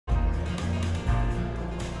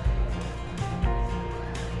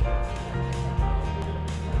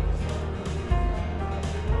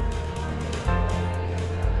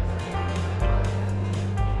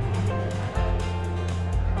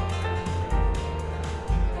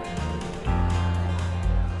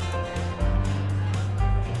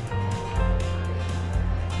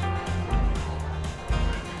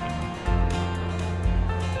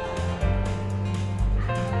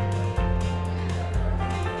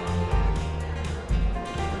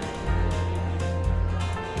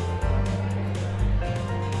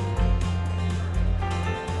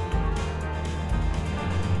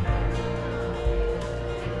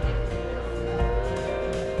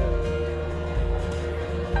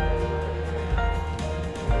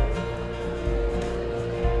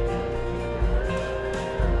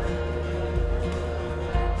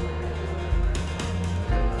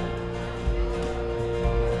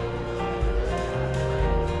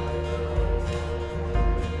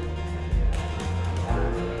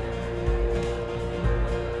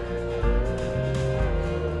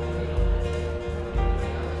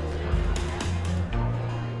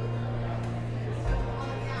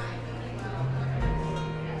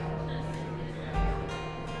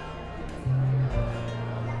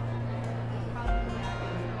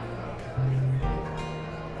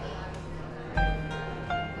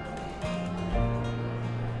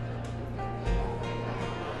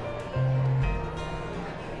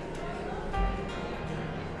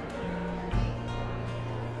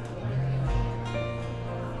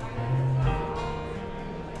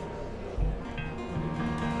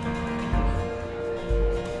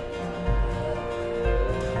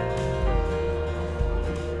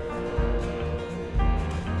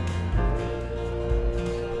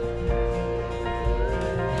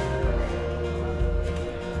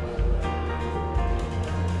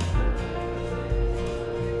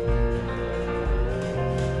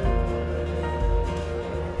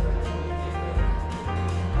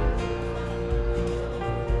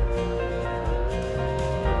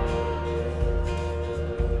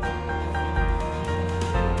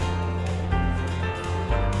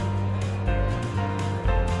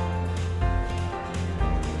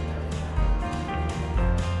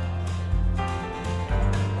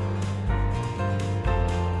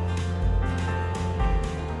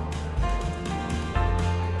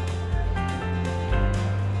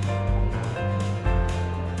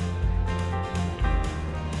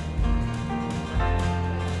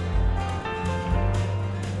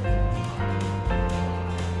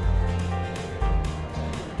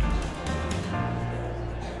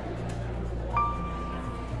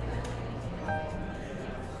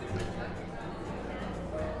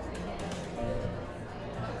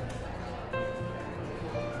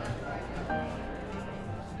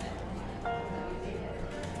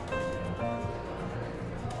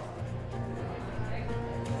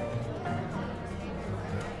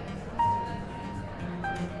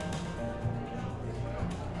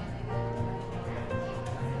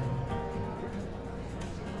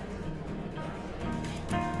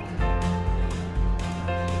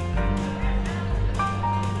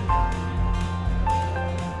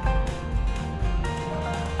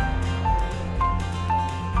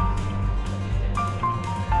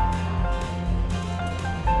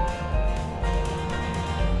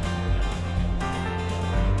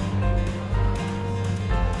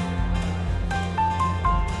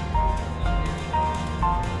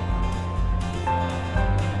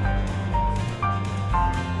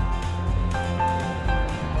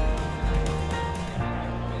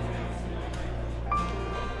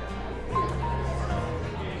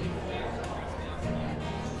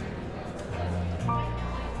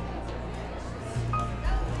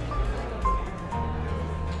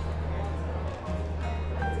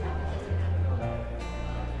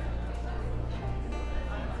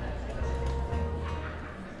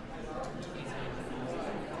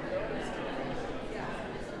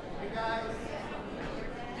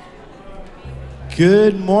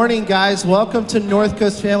Good morning, guys. Welcome to North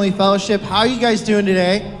Coast Family Fellowship. How are you guys doing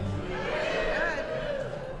today?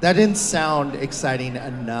 That didn't sound exciting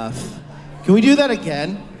enough. Can we do that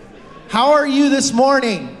again? How are you this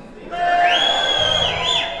morning?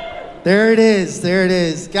 There it is. There it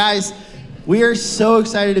is. Guys, we are so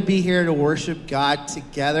excited to be here to worship God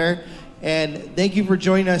together. And thank you for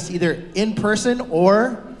joining us either in person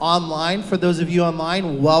or online. For those of you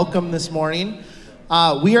online, welcome this morning.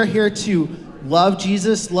 We are here to love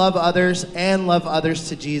Jesus, love others, and love others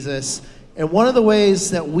to Jesus. And one of the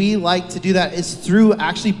ways that we like to do that is through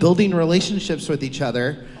actually building relationships with each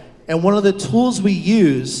other. And one of the tools we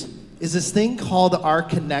use is this thing called our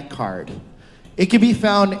Connect card. It can be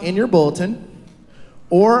found in your bulletin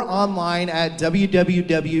or online at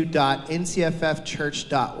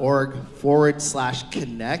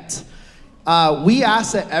www.ncffchurch.org/connect. We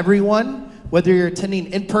ask that everyone, whether you're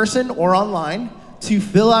attending in person or online, to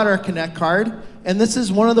fill out our Connect card. And this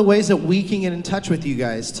is one of the ways that we can get in touch with you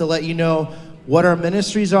guys to let you know what our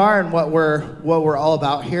ministries are and what we're all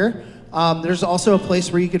about here. There's also a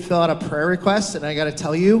place where you could fill out a prayer request, and I got to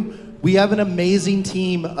tell you, we have an amazing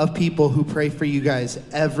team of people who pray for you guys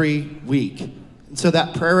every week. And so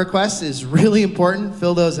that prayer request is really important.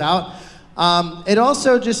 Fill those out. It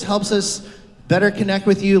also just helps us better connect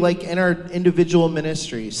with you, like in our individual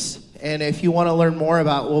ministries. And if you want to learn more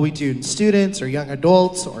about what we do in students or young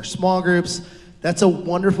adults or small groups, that's a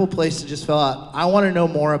wonderful place to just fill out. I want to know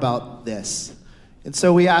more about this. And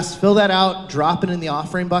so we ask, fill that out, drop it in the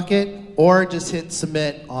offering bucket, or just hit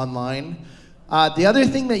submit online. The other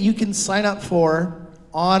thing that you can sign up for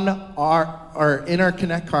on in our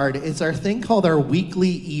Connect card is our thing called our weekly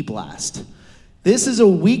e-blast. This is a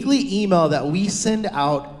weekly email that we send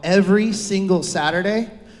out every single Saturday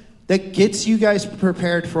that gets you guys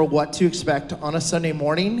prepared for what to expect on a Sunday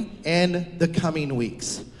morning and the coming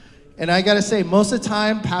weeks. And I gotta say, most of the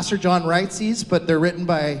time, Pastor John writes these, but they're written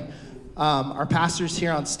by our pastors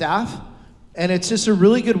here on staff. And it's just a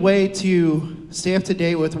really good way to stay up to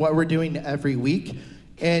date with what we're doing every week.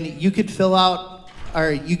 And you could fill out,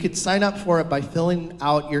 or you could sign up for it by filling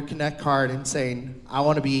out your Connect card and saying, I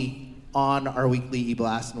want to be on our weekly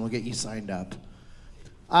e-blast, and we'll get you signed up.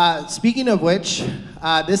 Speaking of which,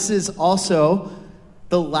 this is also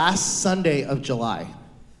the last Sunday of July,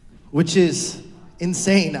 which is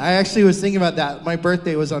insane. I actually was thinking about that. My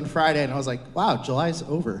birthday was on Friday, and I was like, wow, July's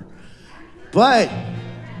over. But,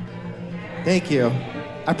 thank you.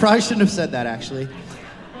 I probably shouldn't have said that, actually.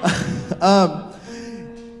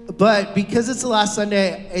 But because it's the last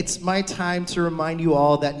Sunday, it's my time to remind you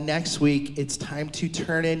all that next week, it's time to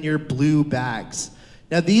turn in your blue bags.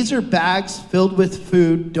 Now, these are bags filled with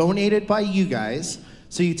food donated by you guys.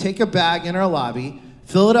 So you take a bag in our lobby,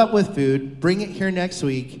 fill it up with food, bring it here next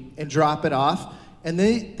week, and drop it off. And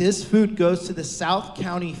this food goes to the South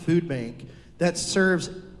County Food Bank that serves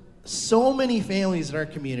so many families in our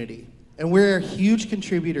community. And we're a huge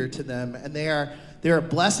contributor to them, and they're a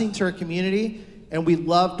blessing to our community. And we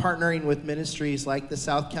love partnering with ministries like the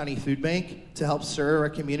South County Food Bank to help serve our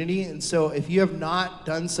community. And so if you have not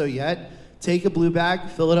done so yet, take a blue bag,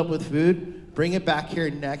 fill it up with food, bring it back here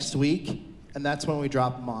next week, and that's when we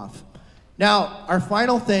drop them off. Now, our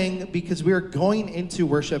final thing, because we are going into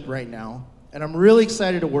worship right now, and I'm really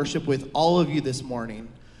excited to worship with all of you this morning,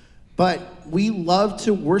 but we love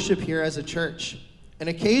to worship here as a church. And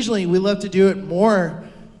occasionally, we love to do it more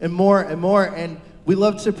and more and more, and we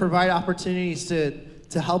love to provide opportunities to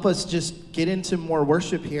help us just get into more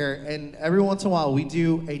worship here. And every once in a while, we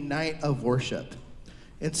do a night of worship.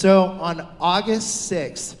 And so on August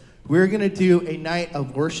 6th, we're going to do a night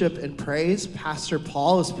of worship and praise. Pastor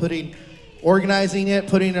Paul is organizing it,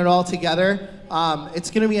 putting it all together.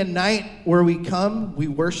 It's going to be a night where we come, we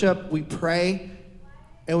worship, we pray,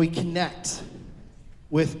 and we connect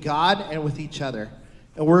with God and with each other.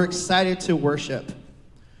 And we're excited to worship.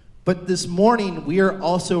 But this morning, we are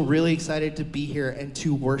also really excited to be here and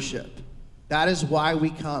to worship. That is why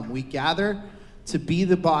we come. We gather to be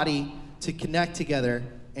the body, to connect together,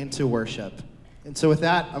 and to worship. And so with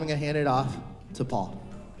that, I'm going to hand it off to Paul.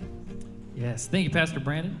 Yes, thank you, Pastor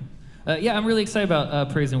Brandon. I'm really excited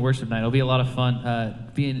about Praise and Worship Night. It'll be a lot of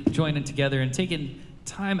fun joining together and taking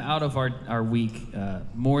time out of our week,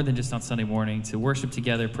 more than just on Sunday morning, to worship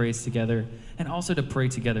together, praise together, and also to pray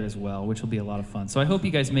together as well, which will be a lot of fun. So I hope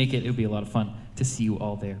you guys make it. It'll be a lot of fun to see you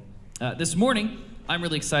all there. This morning, I'm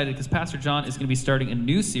really excited because Pastor John is going to be starting a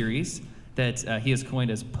new series that he has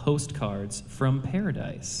coined as Postcards from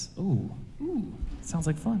Paradise. Ooh, sounds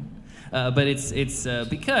like fun. But it's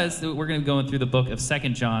because we're going to be going through the book of 2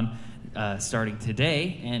 John starting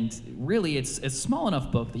today, and really it's a small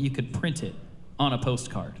enough book that you could print it on a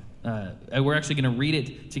postcard. We're actually going to read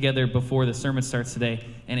it together before the sermon starts today,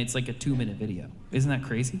 and it's like a 2-minute video. Isn't that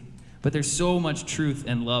crazy? But there's so much truth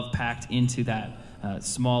and love packed into that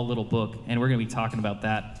small little book, and we're going to be talking about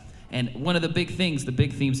that. And one of the big themes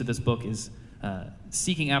of this book is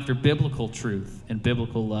seeking after biblical truth and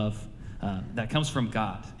biblical love that comes from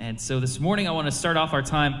God. And so this morning I want to start off our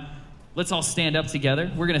time. Let's all stand up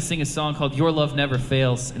together. We're going to sing a song called Your Love Never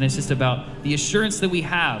Fails, and it's just about the assurance that we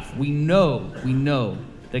have. We know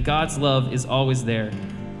that God's love is always there.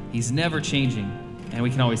 He's never changing, and we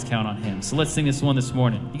can always count on him. So let's sing this one this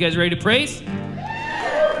morning. You guys ready to praise?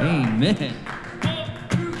 Amen.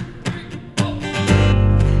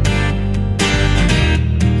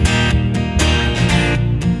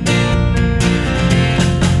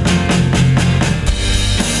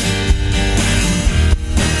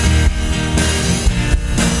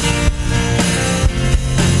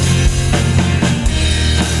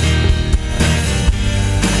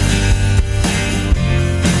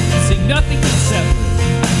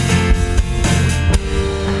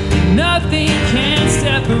 Nothing can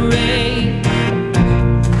separate.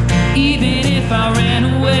 Even if I ran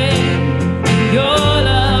away, your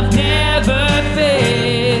love never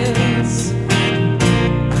fails.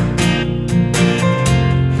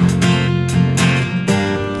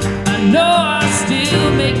 I know I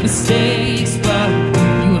still make mistakes, but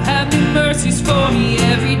you have new mercies for me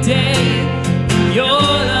every day. Your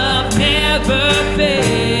love never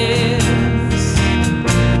fails.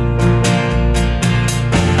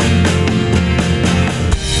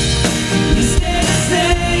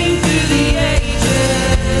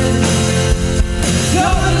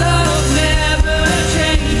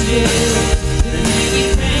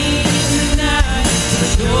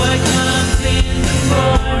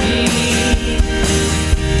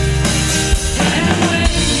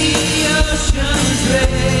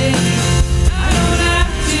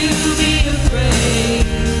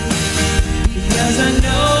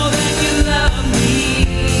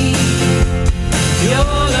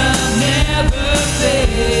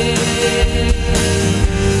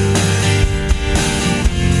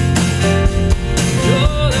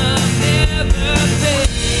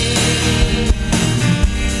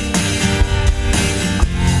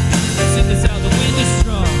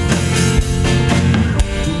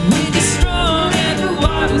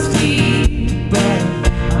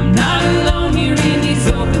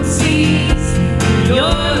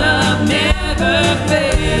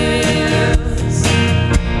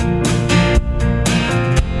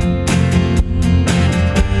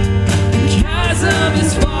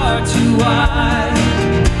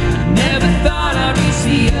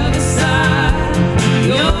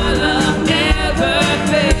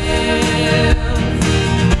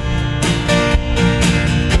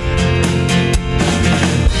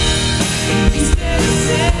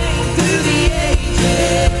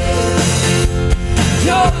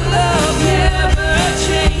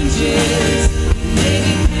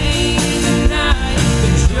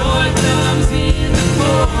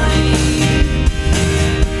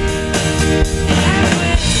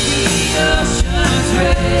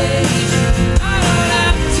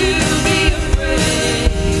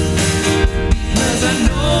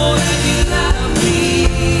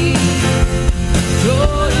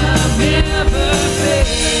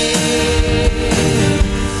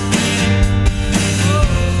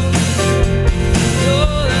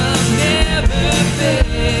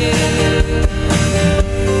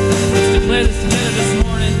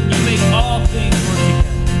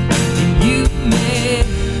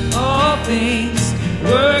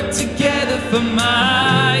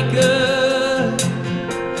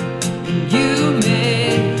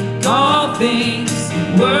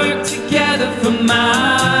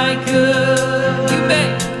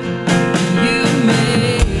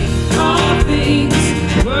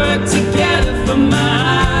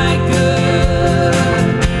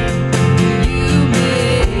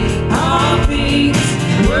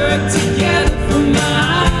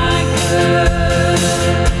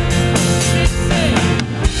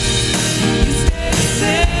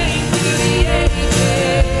 Say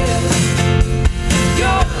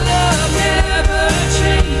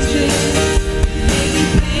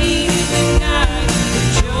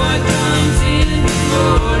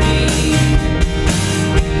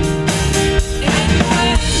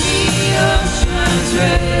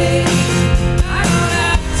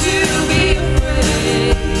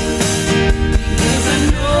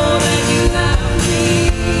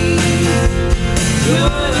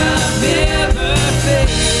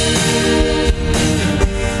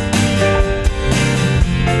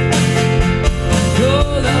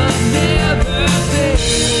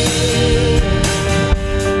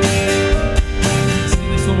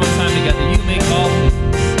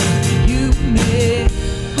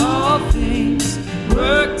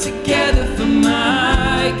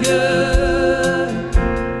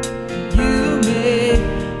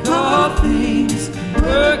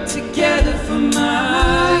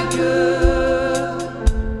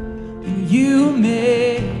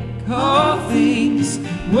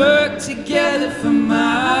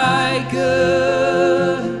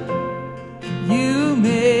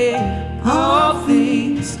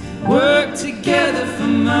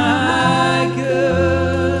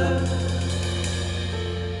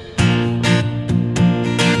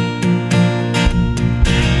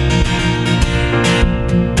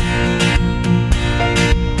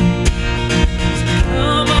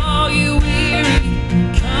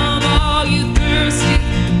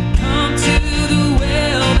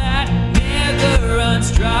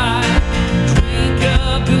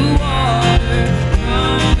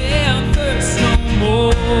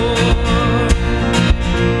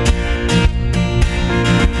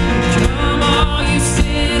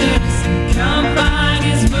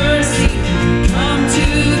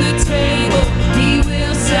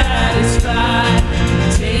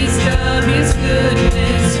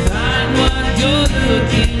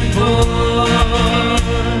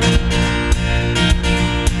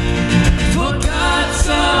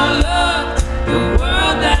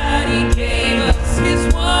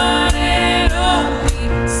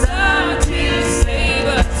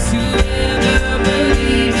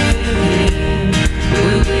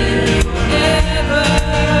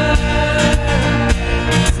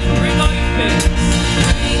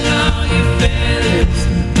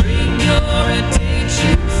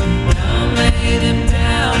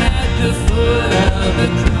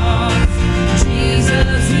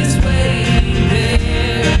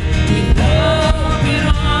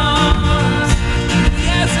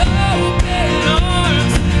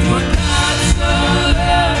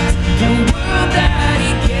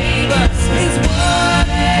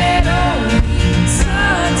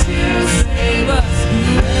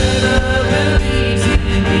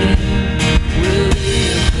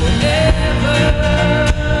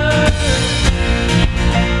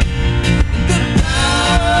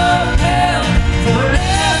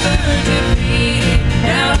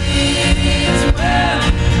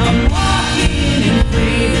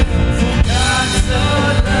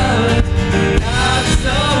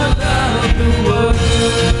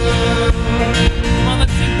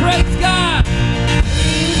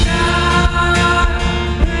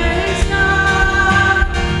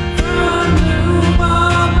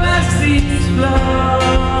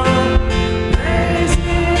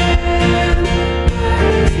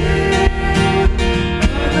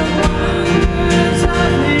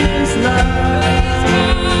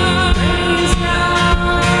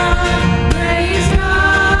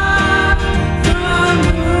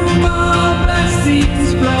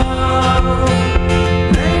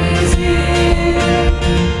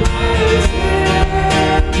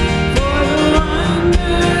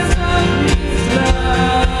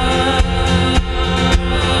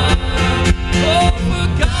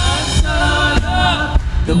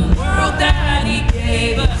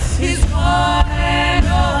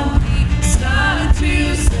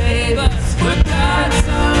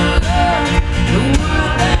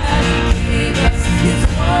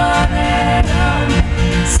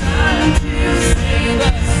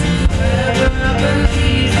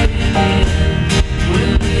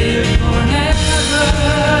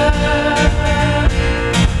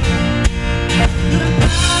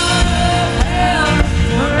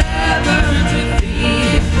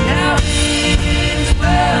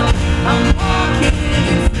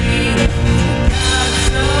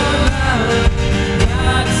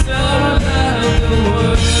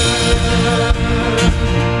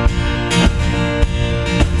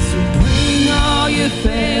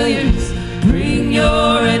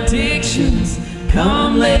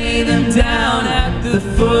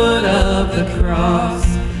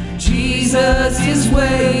Jesus is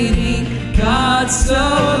waiting. God so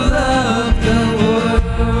loved the world.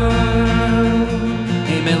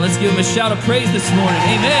 Amen. Let's give him a shout of praise this morning.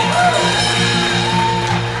 Amen.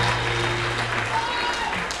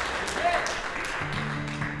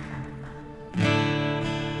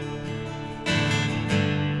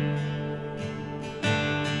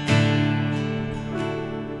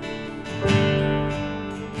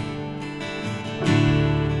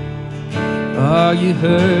 Are you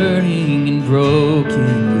hurting and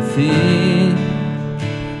broken within?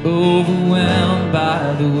 Overwhelmed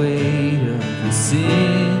by the weight of your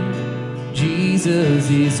sin? Jesus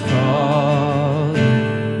is calling.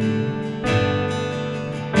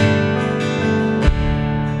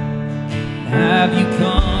 Have you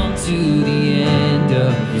come to the end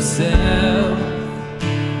of yourself?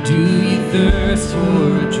 Do you thirst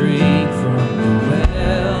for a drink from the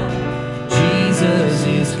well? Jesus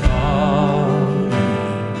is calling.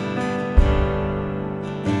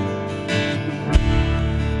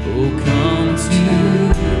 Oh, come to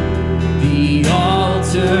the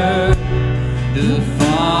altar. The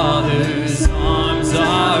Father's arms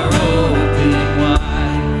are open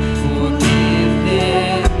wide.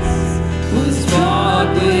 Forgiveness was bought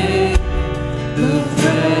with the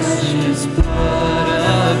precious blood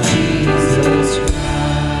of Jesus Christ.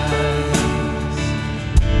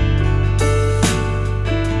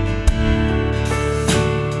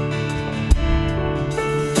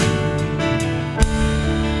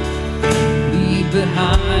 Leave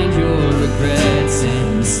behind your regrets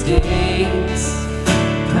and mistakes.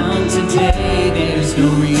 Come today, there's no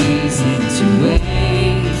reason to wait.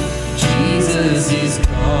 Jesus is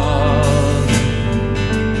calling.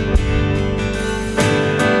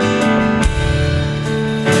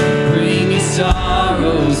 Bring your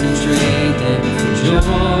sorrows and trade them for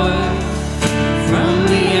joy. From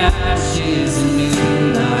the ashes a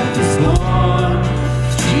new life is born.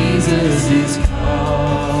 Jesus is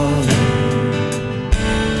calling.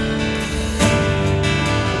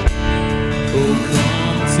 Oh,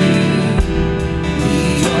 come to the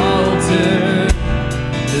altar.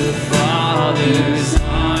 The Father's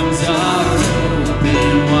arms are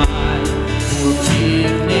open wide.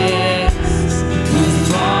 Forgiveness was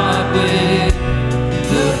bought with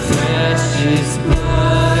the precious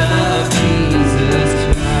blood of Jesus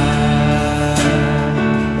Christ.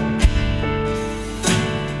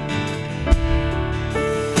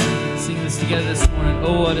 Sing this together this morning. Oh,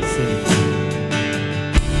 what a Savior.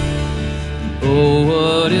 Oh,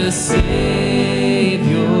 what a Savior.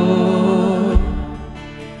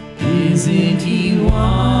 Isn't he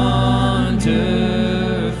wonderful?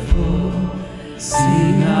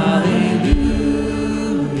 Sing hallelujah.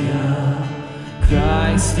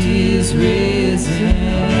 Christ is risen.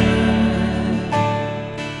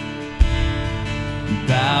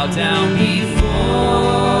 Bow down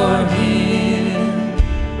before him,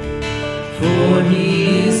 for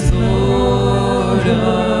he is Lord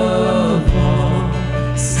of all.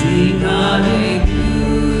 Sing hallelujah,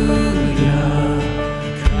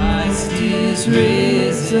 Christ is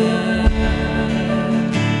risen.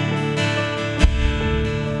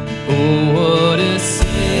 Oh, what a Savior.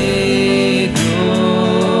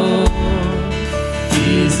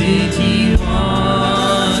 Isn't he wonderful?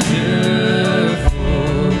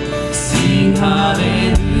 Sing hallelujah,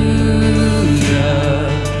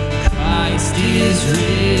 Christ is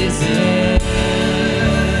risen.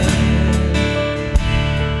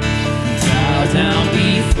 Bow down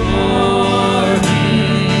before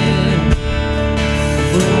him,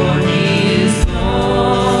 for he is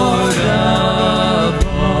Lord of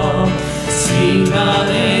all. Sing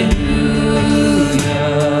hallelujah,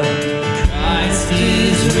 Christ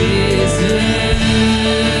is risen.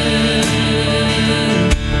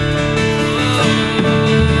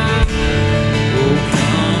 Oh,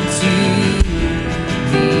 come to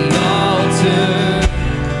the altar.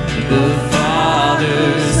 The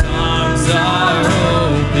Father's arms are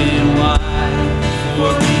open wide.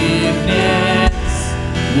 Forgiveness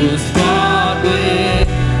was bought with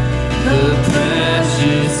the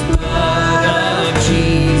precious blood of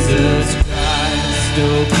Jesus Christ.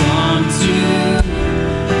 Oh, come to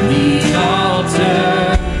the altar.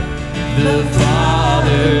 The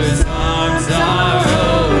Father's arms are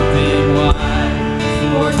open wide.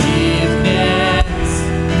 Forgiveness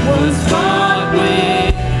was bought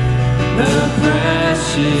with the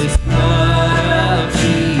precious blood of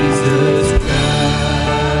Jesus Christ.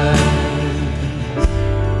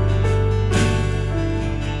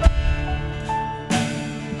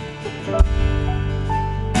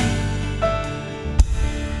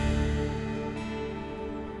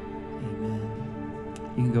 Amen.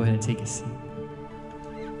 You can go ahead and take a seat.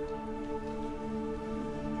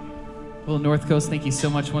 Well, North Coast, thank you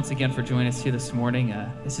so much once again for joining us here this morning.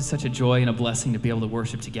 This is such a joy and a blessing to be able to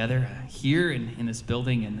worship together here in this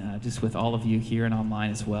building and just with all of you here and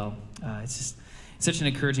online as well. It's just such an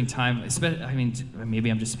encouraging time. I mean,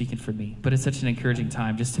 maybe I'm just speaking for me, but it's such an encouraging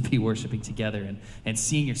time just to be worshiping together and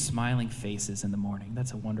seeing your smiling faces in the morning.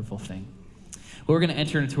 That's a wonderful thing. Well, we're going to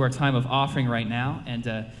enter into our time of offering right now, and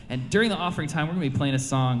during the offering time, we're going to be playing a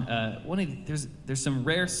song. There's some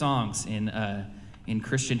rare songs in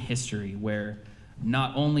Christian history where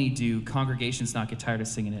not only do congregations not get tired of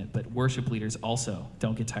singing it, but worship leaders also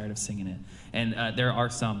don't get tired of singing it. And there are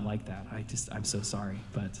some like that. I'm so sorry,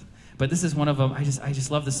 but this is one of them. I just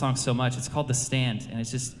love this song so much. It's called "The Stand," and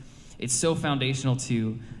it's so foundational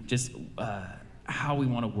to just how we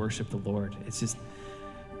want to worship the Lord. It's just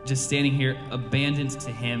standing here abandoned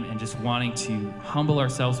to him and just wanting to humble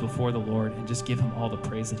ourselves before the Lord and just give him all the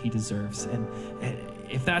praise that he deserves. And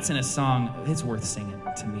if that's in a song, it's worth singing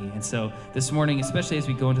to me. And so this morning, especially as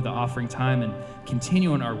we go into the offering time and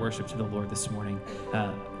continue in our worship to the Lord this morning,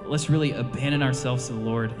 let's really abandon ourselves to the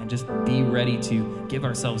Lord and just be ready to give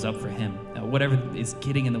ourselves up for him. Whatever is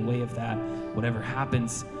getting in the way of that, whatever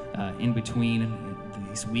happens in between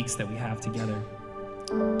these weeks that we have together,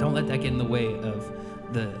 don't let that get in the way of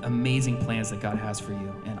the amazing plans that God has for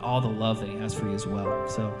you and all the love that he has for you as well.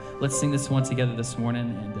 So let's sing this one together this morning,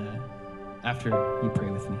 and after you pray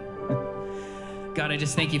with me. God, I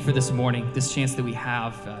just thank you for this morning, this chance that we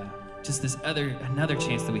have, just another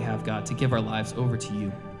chance that we have, God, to give our lives over to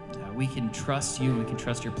you. We can trust you, and we can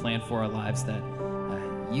trust your plan for our lives, that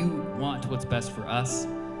you want what's best for us,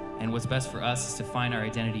 and what's best for us is to find our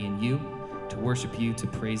identity in you, to worship you, to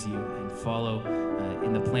praise you, and follow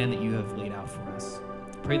in the plan that you have laid out for us.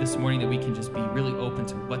 Pray this morning that we can just be really open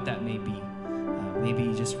to what that may be.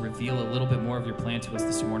 Maybe just reveal a little bit more of your plan to us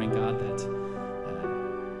this morning, God, that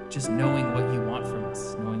just knowing what you want from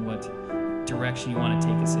us, knowing what direction you want to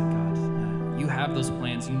take us in, God. You have those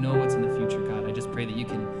plans. You know what's in the future, God. I just pray that you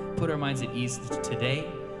can put our minds at ease today,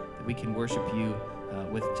 that we can worship you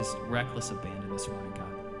with just reckless abandon this morning,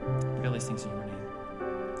 God. I pray all these things in your name.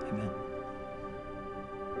 Amen.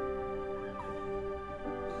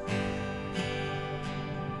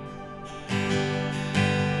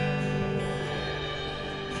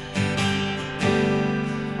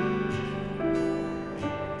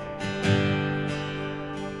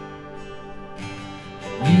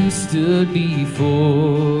 Stood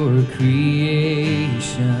before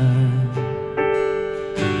creation,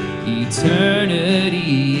 eternity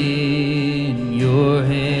in your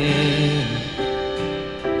hand.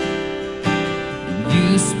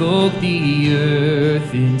 You spoke the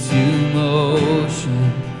earth into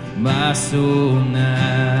motion, my soul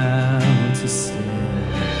now to stand.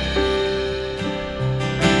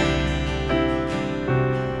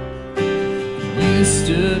 You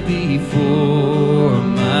stood before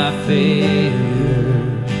my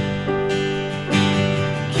failure,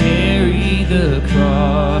 carry the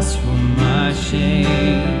cross for my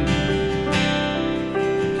shame.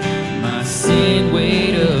 My sin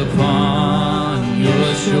weighed upon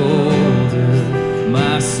your shoulder,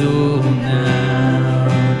 my soul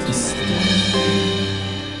now to stand.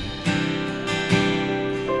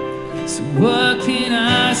 So what can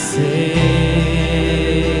I say?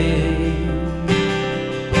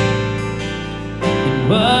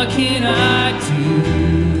 What can I do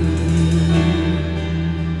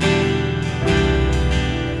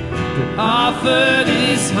but offer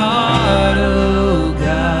this heart, oh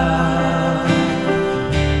God,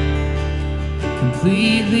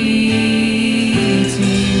 completely to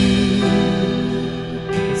you?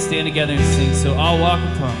 Let's stand together and sing. So I'll walk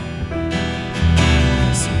upon.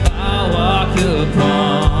 So I'll walk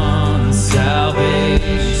upon salvation.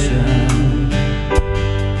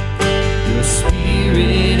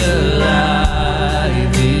 Spirit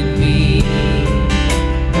alive in me,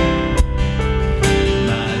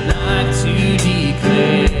 my life to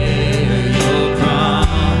declare your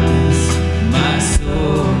promise, my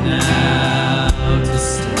soul now to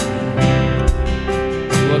stand.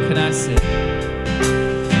 So what can I say?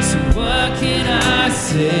 So what can I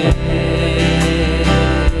say?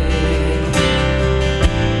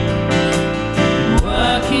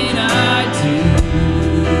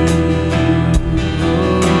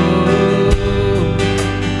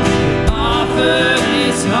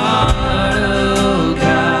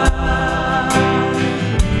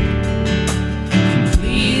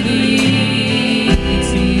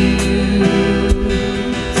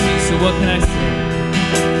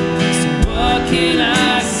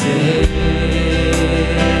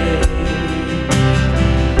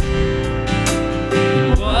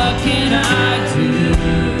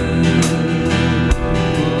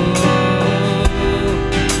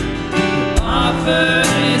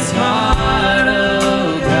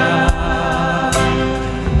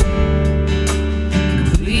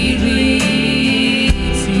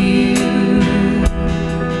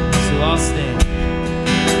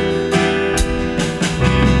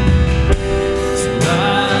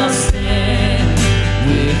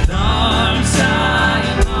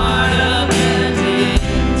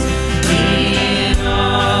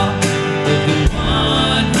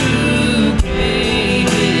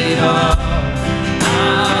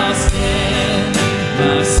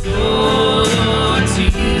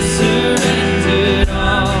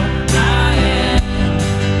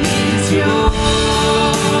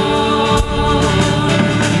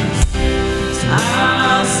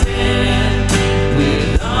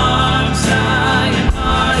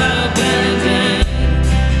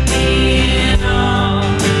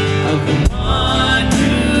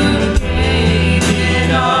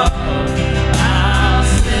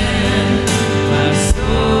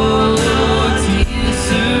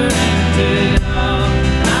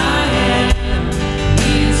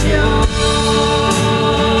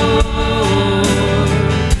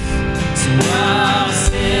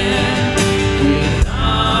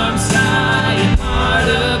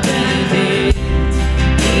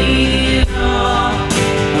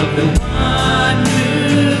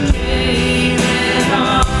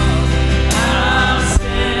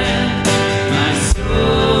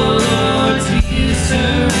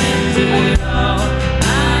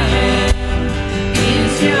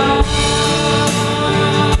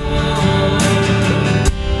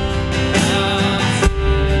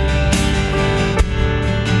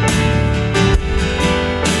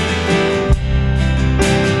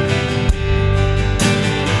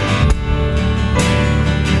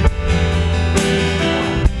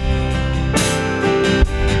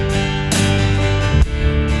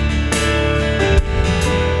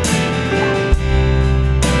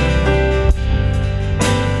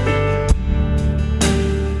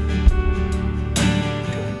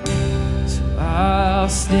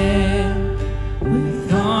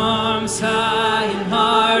 arms high and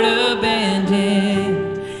heart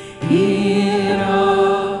abandoned, in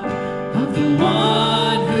awe of the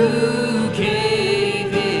one who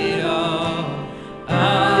gave it all.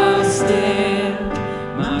 I'll stand,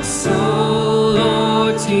 my soul,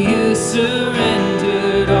 Lord, to you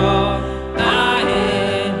surrendered. All I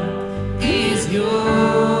am is yours.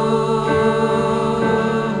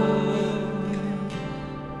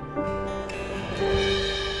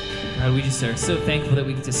 God, we just are so thankful that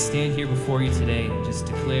we get to stand here before you today and just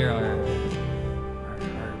declare our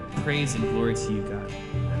praise and glory to you, God.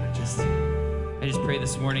 I just pray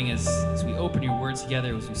this morning as we open your word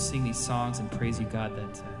together, as we sing these songs and praise you, God,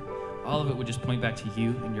 that all of it would just point back to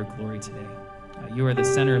you and your glory today. You are the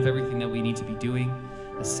center of everything that we need to be doing,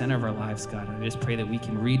 the center of our lives, God. And I just pray that we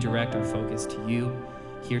can redirect our focus to you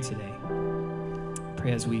here today.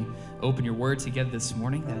 Pray as we open your word together this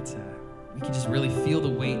morning that we can just really feel the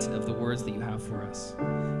weight of the words that you have for us.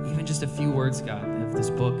 Even just a few words, God, of this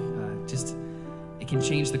book, it can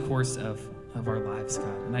change the course of our lives,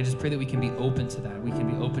 God. And I just pray that we can be open to that. We can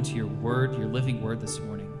be open to your word, your living word this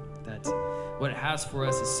morning, that what it has for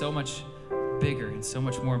us is so much bigger and so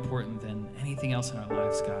much more important than anything else in our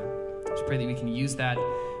lives, God. I just pray that we can use that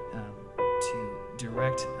to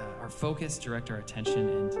direct our focus, direct our attention,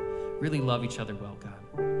 and really love each other well, God.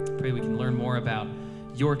 I pray we can learn more about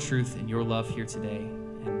your truth and your love here today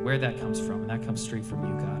and where that comes from, and that comes straight from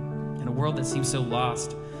you, God. In a world that seems so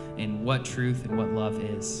lost in what truth and what love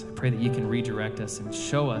is, I pray that you can redirect us and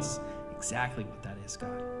show us exactly what that is,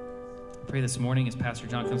 God. I pray this morning as Pastor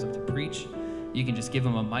John comes up to preach, you can just give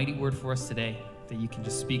him a mighty word for us today, that you can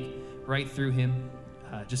just speak right through him,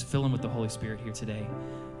 just fill him with the Holy Spirit here today,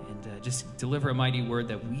 and just deliver a mighty word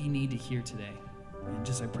that we need to hear today. And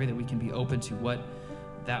just I pray that we can be open to what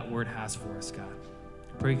that word has for us, God.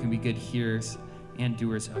 I pray we can be good hearers and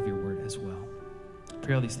doers of your word as well. I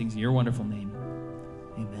pray all these things in your wonderful name.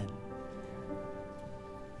 Amen.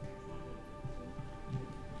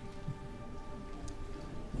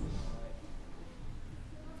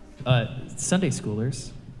 Sunday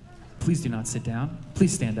schoolers, please do not sit down.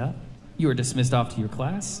 Please stand up. You are dismissed off to your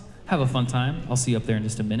class. Have a fun time. I'll see you up there in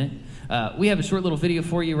just a minute. We have a short little video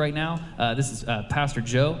for you right now. This is Pastor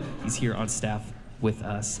Joe. He's here on staff with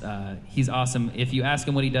us. He's awesome. If you ask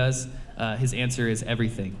him what he does, his answer is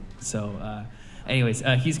everything. So anyways,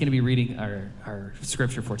 he's going to be reading our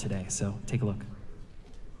scripture for today. So take a look.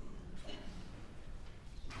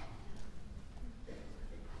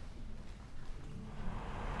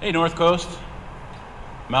 Hey, North Coast.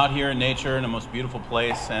 I'm out here in nature in the most beautiful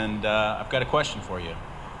place, and I've got a question for you.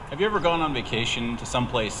 Have you ever gone on vacation to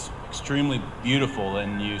someplace extremely beautiful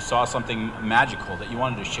and you saw something magical that you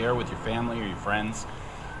wanted to share with your family or your friends?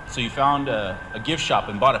 So you found a gift shop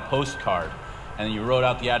and bought a postcard, and then you wrote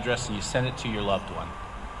out the address and you sent it to your loved one.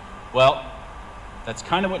 Well, that's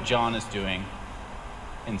kind of what John is doing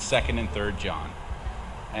in 2nd and 3rd John.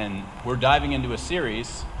 And we're diving into a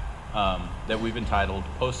series that we've entitled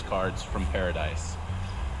Postcards from Paradise.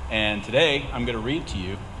 And today I'm going to read to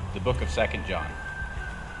you the book of 2nd John.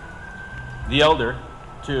 The elder,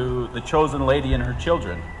 to the chosen lady and her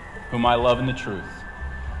children, whom I love in the truth.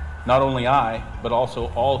 Not only I, but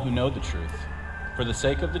also all who know the truth, for the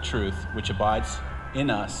sake of the truth which abides in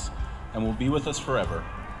us and will be with us forever.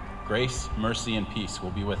 Grace, mercy, and peace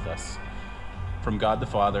will be with us from God the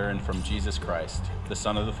Father and from Jesus Christ, the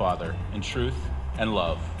Son of the Father, in truth and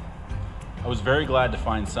love. I was very glad to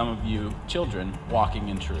find some of you children walking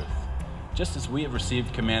in truth, just as we have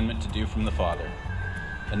received commandment to do from the Father.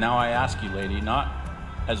 And now I ask you, lady, not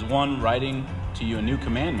as one writing to you a new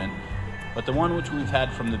commandment, but the one which we've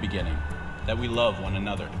had from the beginning, that we love one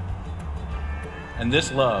another. And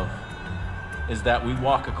this love is that we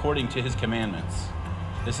walk according to his commandments.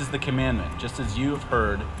 This is the commandment, just as you have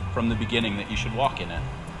heard from the beginning that you should walk in it.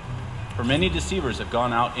 For many deceivers have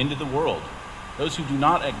gone out into the world, those who do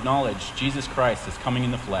not acknowledge Jesus Christ as coming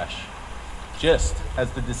in the flesh, just as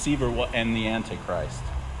the deceiver and the Antichrist.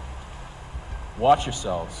 Watch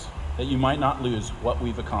yourselves, that you might not lose what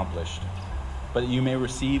we've accomplished, but that you may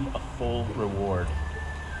receive a full reward.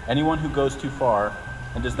 Anyone who goes too far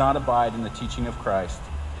and does not abide in the teaching of Christ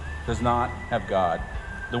does not have God.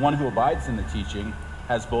 The one who abides in the teaching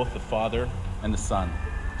has both the Father and the Son.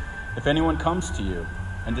 If anyone comes to you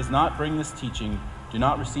and does not bring this teaching, do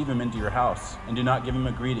not receive him into your house, and do not give him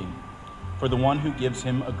a greeting. For the one who gives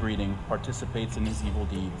him a greeting participates in his evil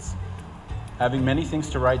deeds. Having many things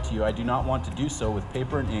to write to you, I do not want to do so with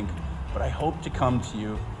paper and ink, but I hope to come to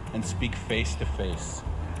you and speak face to face,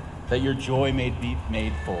 that your joy may be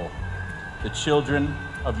made full. The children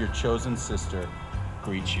of your chosen sister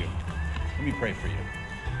greet you. Let me pray for you.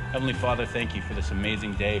 Heavenly Father, thank you for this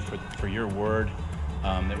amazing day, for your word,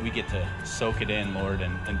 that we get to soak it in, Lord,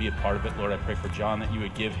 and be a part of it. Lord, I pray for John that you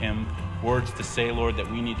would give him words to say, Lord,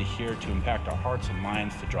 that we need to hear to impact our hearts and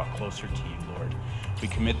minds to draw closer to you, Lord. We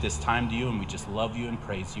commit this time to you, and we just love you and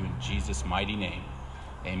praise you in Jesus' mighty name.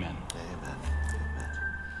 Amen. Amen.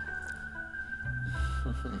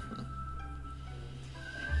 Amen.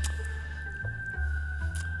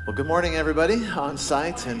 Well, good morning, everybody, on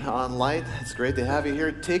site and on light. It's great to have you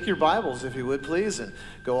here. Take your Bibles, if you would, please, and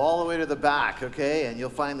go all the way to the back, okay? And you'll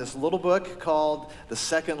find this little book called The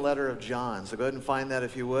Second Letter of John. So go ahead and find that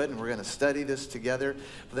if you would, and we're going to study this together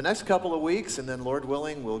for the next couple of weeks, and then, Lord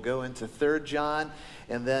willing, we'll go into 3rd John,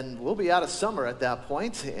 and then we'll be out of summer at that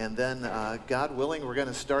point, and then, God willing, we're going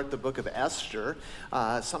to start the book of Esther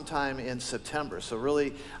sometime in September. So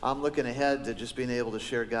really, I'm looking ahead to just being able to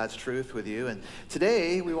share God's truth with you. And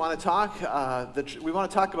today, we want to talk about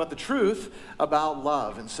the truth about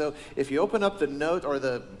love. And so if you open up the note or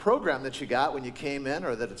the program that you got when you came in,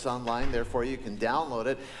 or that it's online there for you, you can download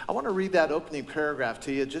it. I want to read that opening paragraph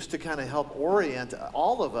to you just to kind of help orient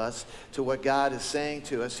all of us to what God is saying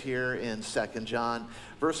to us here in 2 John,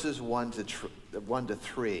 verses 1 to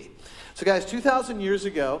 3. So guys, 2,000 years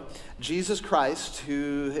ago, Jesus Christ,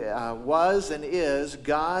 who was and is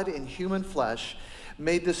God in human flesh,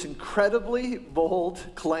 made this incredibly bold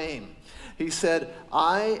claim. He said,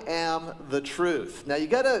 "I am the truth." Now you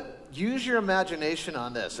got to use your imagination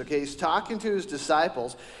on this, okay? He's talking to his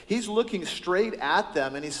disciples. He's looking straight at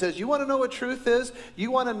them, and he says, you want to know what truth is? You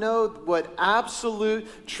want to know what absolute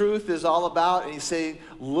truth is all about? And he's saying,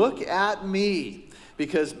 look at me,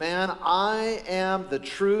 because, man, I am the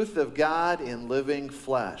truth of God in living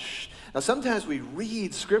flesh. Now, sometimes we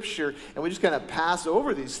read Scripture and we just kind of pass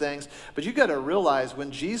over these things, but you got to realize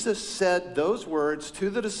when Jesus said those words to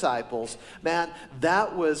the disciples, man,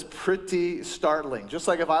 that was pretty startling. Just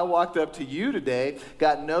like if I walked up to you today,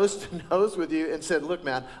 got nose to nose with you and said, look,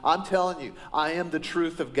 man, I'm telling you, I am the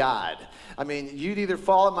truth of God. I mean, you'd either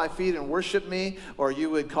fall at my feet and worship me, or you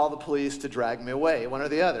would call the police to drag me away, one or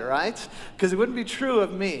the other, right? Because it wouldn't be true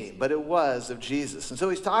of me, but it was of Jesus. And so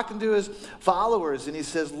he's talking to his followers, and he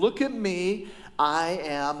says, look at me, I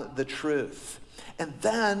am the truth. And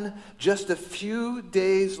then, just a few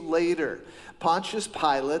days later, Pontius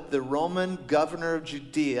Pilate, the Roman governor of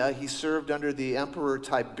Judea, he served under the Emperor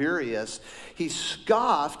Tiberius, he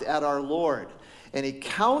scoffed at our Lord. And he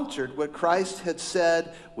countered what Christ had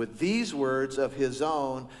said with these words of his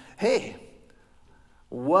own. Hey,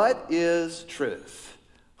 what is truth?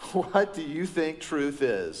 What do you think truth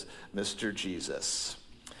is, Mr. Jesus?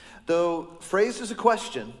 Though phrased as a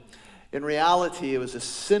question, in reality it was a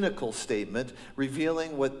cynical statement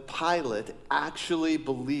revealing what Pilate actually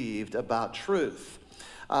believed about truth.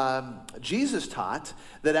 Jesus taught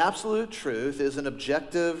that absolute truth is an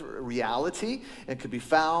objective reality and could be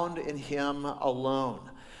found in him alone.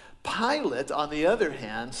 Pilate, on the other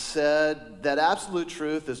hand, said that absolute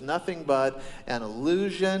truth is nothing but an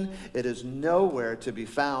illusion. It is nowhere to be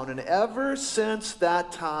found. And ever since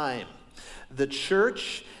that time, the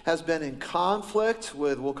church has been in conflict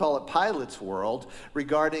with, we'll call it Pilate's world,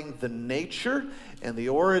 regarding the nature and the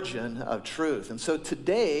origin of truth. And so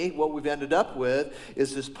today, what we've ended up with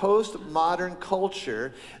is this postmodern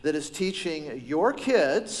culture that is teaching your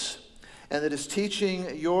kids and that is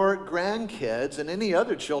teaching your grandkids and any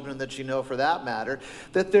other children that you know for that matter,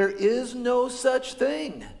 that there is no such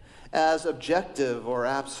thing as objective or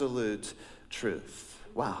absolute truth.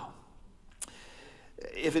 Wow.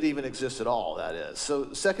 If it even exists at all, that is. So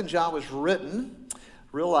 2 John was written,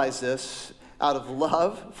 realize this, out of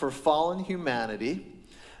love for fallen humanity,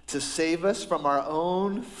 to save us from our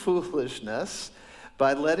own foolishness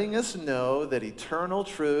by letting us know that eternal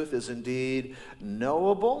truth is indeed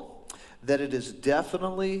knowable, that it is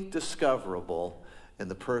definitely discoverable in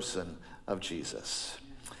the person of Jesus.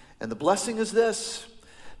 And the blessing is this: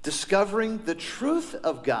 discovering the truth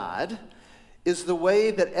of God is the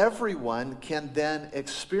way that everyone can then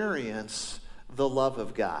experience the love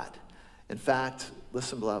of God. In fact,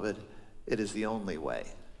 listen, beloved, it is the only way.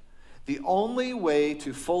 The only way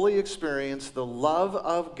to fully experience the love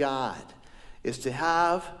of God is to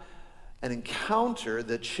have an encounter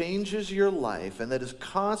that changes your life and that is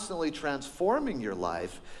constantly transforming your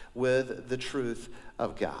life with the truth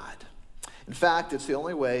of God. In fact, it's the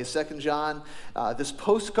only way. 2 John, this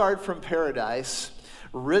postcard from paradise,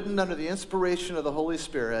 written under the inspiration of the Holy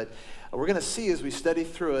Spirit, we're going to see as we study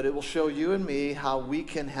through it, it will show you and me how we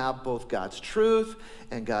can have both God's truth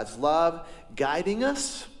and God's love guiding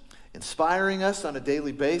us, inspiring us on a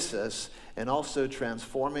daily basis, and also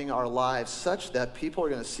transforming our lives such that people are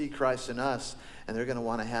going to see Christ in us and they're going to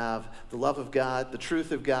want to have the love of God, the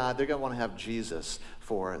truth of God. They're going to want to have Jesus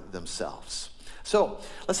for themselves. So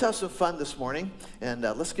let's have some fun this morning, and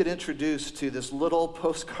let's get introduced to this little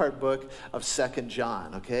postcard book of 2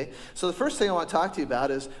 John, okay? So the first thing I want to talk to you about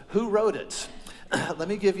is who wrote it. Let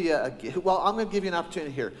me give you I'm going to give you an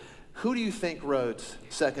opportunity here. Who do you think wrote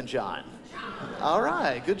 2 John? All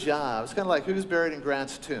right, good job. It's kind of like who's buried in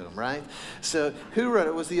Grant's tomb, right? So who wrote it?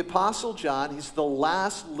 It was the Apostle John. He's the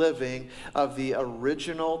last living of the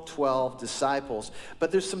original 12 disciples.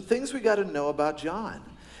 But there's some things we got to know about John.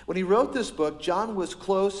 When he wrote this book, John was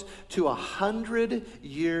close to 100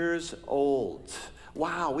 years old.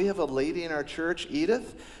 Wow, we have a lady in our church,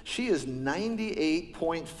 Edith. She is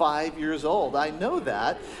 98.5 years old. I know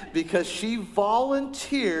that because she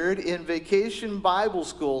volunteered in Vacation Bible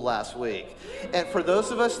School last week. And for those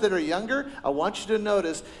of us that are younger, I want you to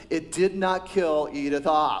notice it did not kill Edith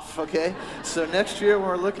off, okay? So next year when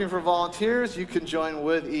we're looking for volunteers, you can join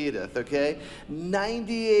with Edith, okay?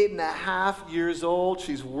 98 and a half years old.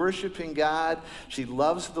 She's worshiping God. She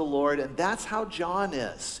loves the Lord, and that's how John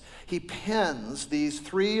is. He pens these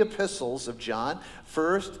 3 epistles of John.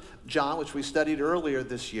 First John, which we studied earlier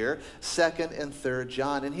this year. 2nd and 3rd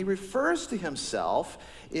John. And he refers to himself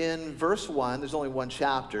in verse 1. There's only one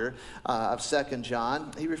chapter of 2nd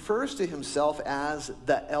John. He refers to himself as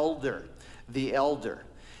the elder. The elder.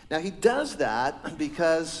 Now he does that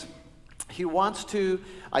because he wants to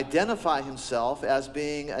identify himself as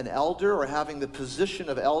being an elder or having the position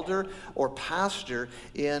of elder or pastor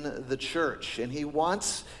in the church. And he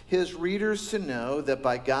wants his readers to know that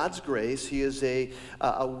by God's grace, he is a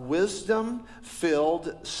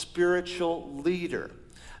wisdom-filled spiritual leader.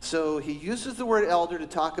 So he uses the word elder to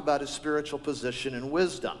talk about his spiritual position and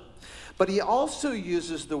wisdom. But he also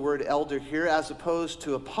uses the word elder here as opposed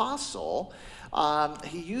to apostle.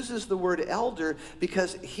 He uses the word elder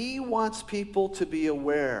because he wants people to be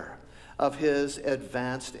aware of his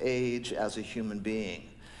advanced age as a human being.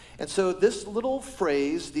 And so this little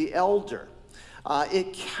phrase, the elder,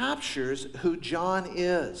 it captures who John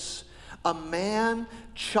is. A man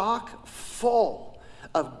chock full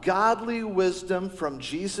of godly wisdom from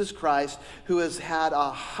Jesus Christ who has had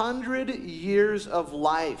 100 years of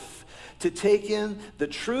life to take in the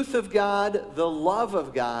truth of God, the love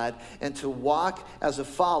of God, and to walk as a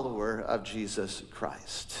follower of Jesus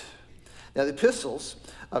Christ. Now, the epistles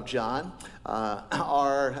of John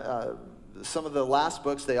are some of the last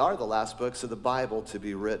books. They are the last books of the Bible to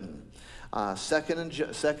be written. 2nd and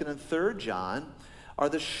 3rd John are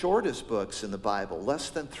the shortest books in the Bible, less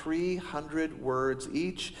than 300 words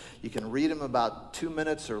each. You can read them about 2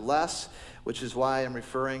 minutes or less, which is why I'm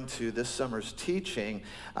referring to this summer's teaching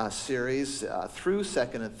series through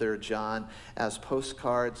 2nd and 3rd John as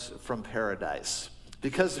Postcards from Paradise,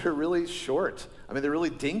 because they're really short. I mean, they're really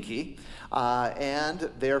dinky, and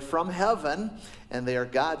they're from heaven, and they are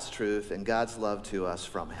God's truth and God's love to us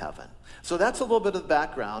from heaven. So that's a little bit of the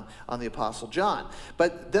background on the Apostle John.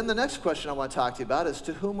 But then the next question I want to talk to you about is,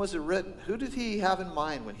 to whom was it written? Who did he have in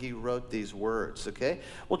mind when he wrote these words, okay?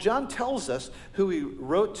 Well, John tells us who he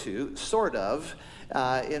wrote to, sort of,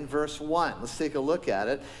 in verse 1. Let's take a look at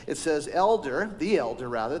it. It says, the elder,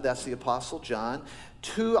 that's the Apostle John,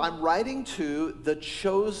 I'm writing to the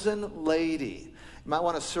chosen lady. You might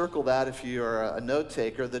want to circle that if you're a note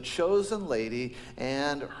taker, the chosen lady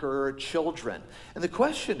and her children. And the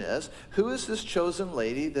question is, who is this chosen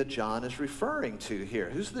lady that John is referring to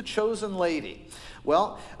here? Who's the chosen lady?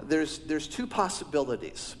 Well, there's 2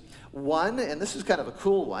 possibilities. One, and this is kind of a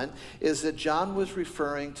cool one, is that John was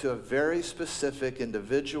referring to a very specific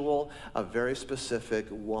individual, a very specific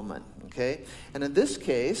woman, okay? And in this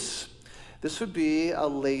case, this would be a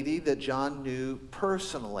lady that John knew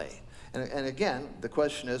personally. And again, the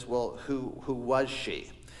question is, well, who was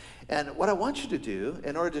she? And what I want you to do,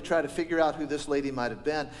 in order to try to figure out who this lady might have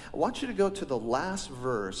been, I want you to go to the last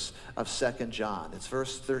verse of 2 John. It's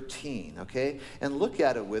verse 13, okay? And look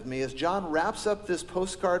at it with me. As John wraps up this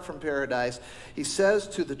postcard from paradise, he says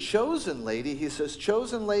to the chosen lady, he says,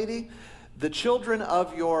 chosen lady, the children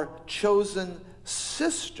of your chosen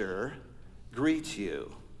sister greet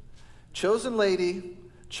you. Chosen lady,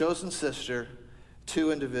 chosen sister,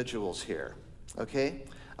 2 individuals here, okay?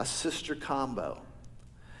 A sister combo.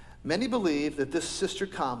 Many believe that this sister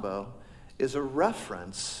combo is a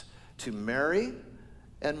reference to Mary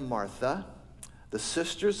and Martha, the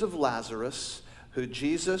sisters of Lazarus, who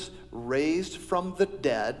Jesus raised from the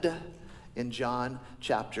dead in John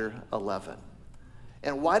chapter 11.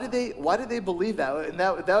 And why did they believe that? And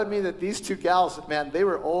that would mean that these 2 gals, man, they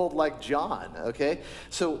were old like John, okay?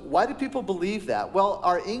 So why do people believe that? Well,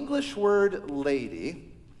 our English word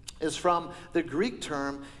lady is from the Greek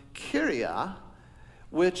term kyria,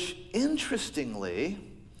 which interestingly,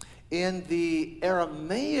 in the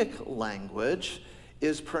Aramaic language,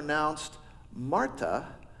 is pronounced Martha,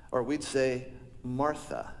 or we'd say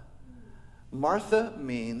Martha. Martha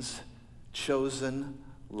means chosen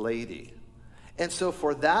lady. And so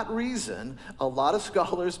for that reason, a lot of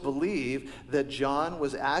scholars believe that John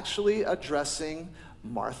was actually addressing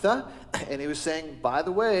Martha, and he was saying, by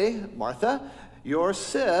the way, Martha, your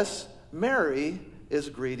sis, Mary, is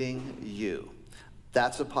greeting you.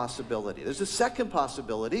 That's a possibility. There's a second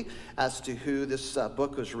possibility as to who this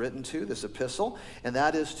book was written to, this epistle, and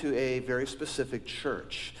that is to a very specific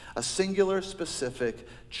church, a singular specific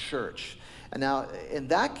church. And now, in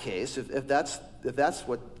that case, if that's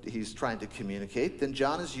what he's trying to communicate, then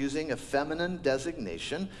John is using a feminine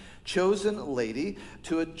designation, chosen lady,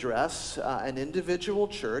 to address an individual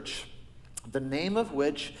church, the name of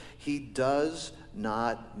which he does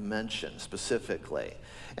not mention specifically.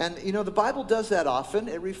 And, you know, the Bible does that often.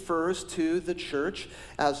 It refers to the church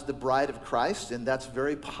as the bride of Christ, and that's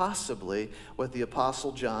very possibly what the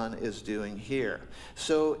Apostle John is doing here.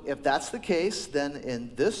 So if that's the case, then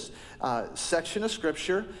in this section of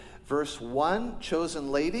Scripture, verse 1,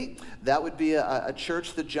 chosen lady, that would be a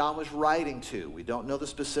church that John was writing to. We don't know the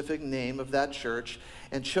specific name of that church.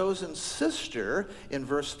 And chosen sister, in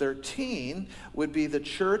verse 13, would be the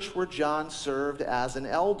church where John served as an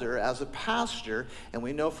elder, as a pastor. And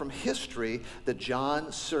we know from history that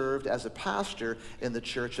John served as a pastor in the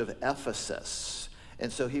church of Ephesus.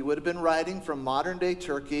 And so he would have been writing from modern-day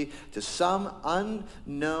Turkey to some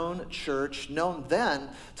unknown church, known then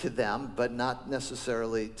to them, but not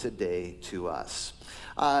necessarily today to us.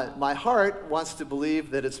 My heart wants to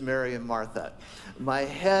believe that it's Mary and Martha. My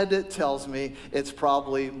head tells me it's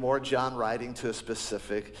probably more John writing to a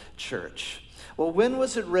specific church. Well, when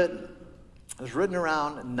was it written? It was written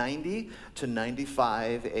around 90 to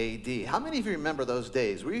 95 AD. How many of you remember those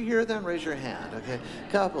days? Were you here then? Raise your hand. Okay,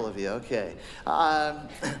 a couple of you. Okay.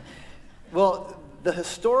 Well, the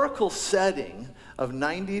historical setting of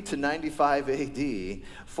 90 to 95 AD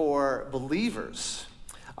for believers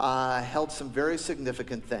held some very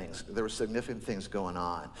significant things. There were significant things going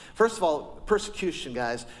on. First of all, persecution,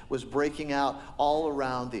 guys, was breaking out all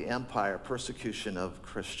around the empire, persecution of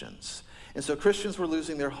Christians. And so Christians were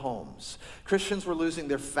losing their homes. Christians were losing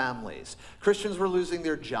their families. Christians were losing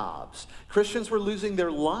their jobs. Christians were losing their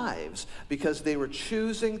lives because they were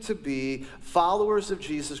choosing to be followers of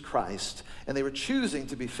Jesus Christ, and they were choosing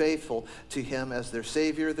to be faithful to him as their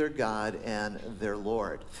Savior, their God, and their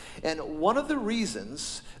Lord. And one of the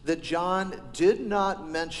reasons that John did not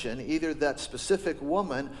mention either that specific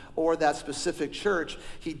woman or that specific church,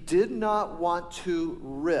 he did not want to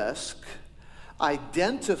risk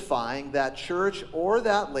identifying that church or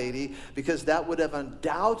that lady, because that would have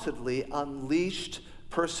undoubtedly unleashed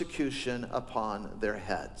persecution upon their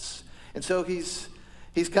heads. And so he's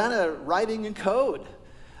kind of writing in code.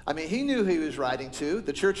 I mean, he knew who he was writing to.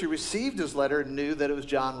 The church who received his letter knew that it was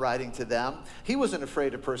John writing to them. He wasn't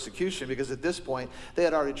afraid of persecution because at this point, they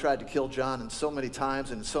had already tried to kill John in so many times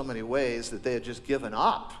and in so many ways that they had just given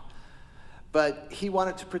up. But he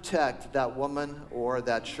wanted to protect that woman or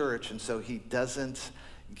that church, and so he doesn't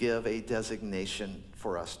give a designation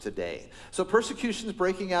for us today. So persecution is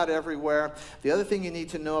breaking out everywhere. The other thing you need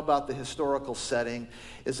to know about the historical setting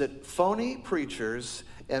is that phony preachers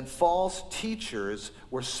and false teachers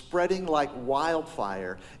were spreading like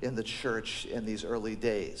wildfire in the church in these early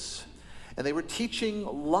days. And they were teaching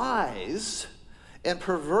lies and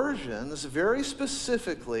perversions very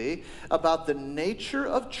specifically about the nature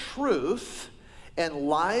of truth, and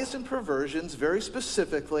lies and perversions very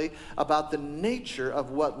specifically about the nature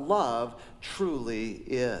of what love truly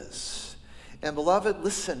is. And beloved,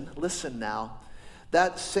 listen now.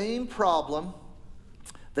 That same problem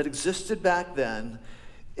that existed back then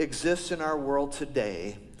exists in our world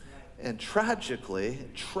today, and tragically,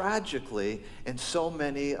 in so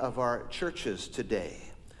many of our churches today.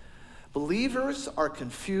 Believers are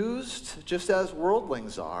confused, just as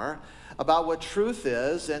worldlings are, about what truth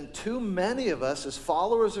is, and too many of us as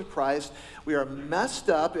followers of Christ, we are messed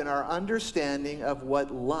up in our understanding of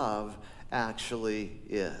what love actually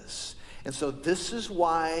is. And so this is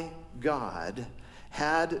why God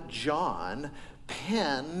had John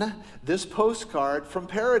pen this postcard from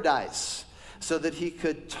paradise, so that he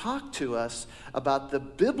could talk to us about the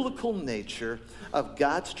biblical nature of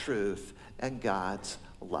God's truth and God's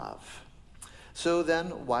love. So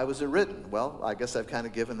then, why was it written? Well, I guess I've kind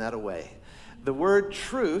of given that away. The word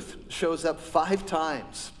truth shows up 5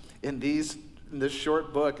 times in these this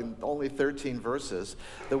short book in only 13 verses,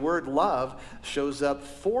 the word love shows up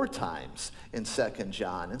 4 times in 2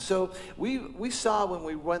 John. And so we saw when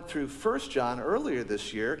we went through 1 John earlier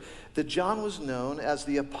this year that John was known as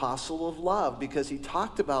the apostle of love because he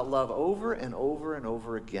talked about love over and over and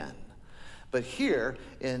over again. But here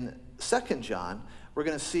in 2 John, we're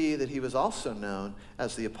going to see that he was also known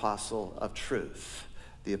as the apostle of truth.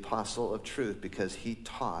 The apostle of truth because he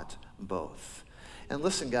taught both. And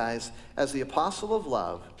listen, guys, as the apostle of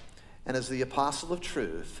love and as the apostle of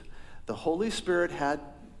truth, the Holy Spirit had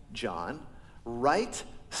John write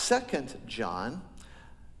 2 John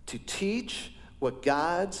to teach what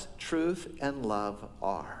God's truth and love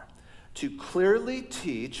are. To clearly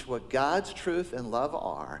teach what God's truth and love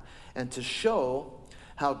are, and to show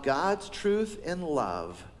how God's truth and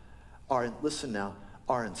love are, listen now,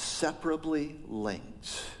 are inseparably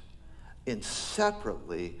linked.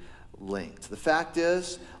 Inseparably linked. The fact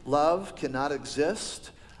is, love cannot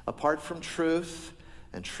exist apart from truth,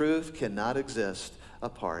 and truth cannot exist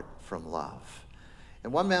apart from love.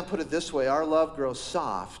 And one man put it this way: our love grows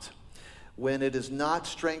soft when it is not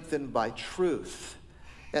strengthened by truth,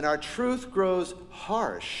 and our truth grows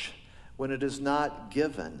harsh when it is not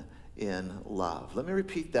given in love. Let me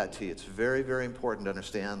repeat that to you. It's very, very important to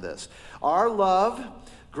understand this. Our love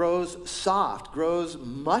grows soft, grows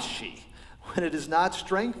mushy, when it is not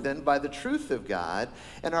strengthened by the truth of God,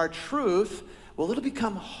 and our truth, well, it'll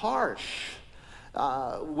become harsh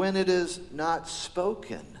when it is not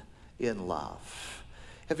spoken in love.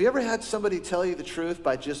 Have you ever had somebody tell you the truth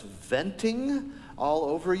by just venting all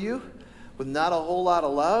over you with not a whole lot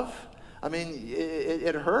of love? I mean,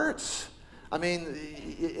 it hurts. I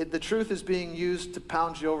mean, the truth is being used to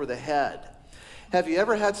pound you over the head. Have you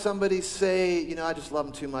ever had somebody say, you know, I just love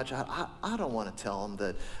them too much. I don't want to tell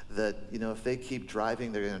them that, you know, if they keep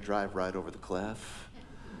driving, they're going to drive right over the cliff.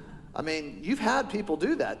 I mean, you've had people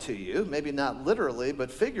do that to you, maybe not literally,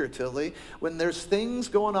 but figuratively, when there's things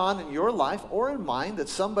going on in your life or in mine that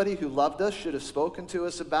somebody who loved us should have spoken to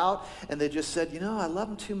us about, and they just said, you know, I love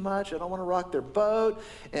them too much. I don't want to rock their boat.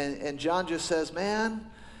 And John just says, man,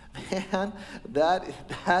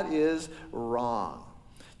 that is wrong.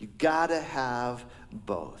 You gotta have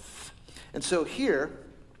both. And so here,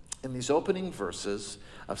 in these opening verses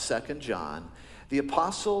of 2 John, the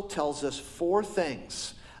apostle tells us 4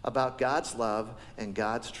 things about God's love and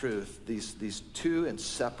God's truth, these 2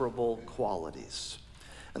 inseparable qualities.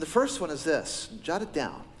 And the first one is this, jot it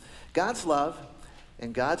down. God's love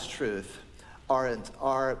and God's truth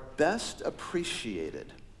are best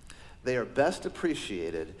appreciated. They are best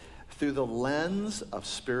appreciated through the lens of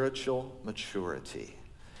spiritual maturity.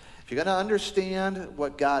 If you're going to understand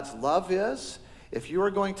what God's love is, if you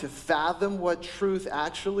are going to fathom what truth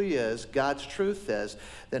actually is, God's truth is,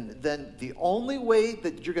 then the only way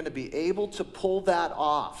that you're going to be able to pull that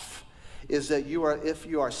off is that if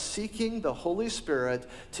you are seeking the Holy Spirit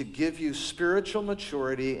to give you spiritual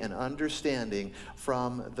maturity and understanding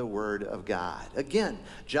from the Word of God. Again,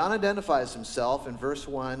 John identifies himself in verse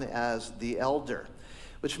 1 as the elder,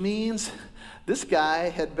 which means this guy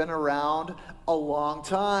had been around a long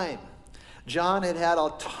time. John had had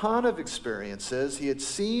a ton of experiences. He had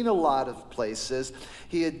seen a lot of places.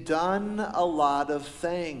 He had done a lot of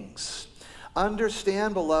things.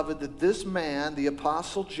 Understand, beloved, that this man, the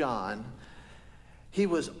Apostle John, he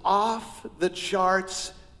was off the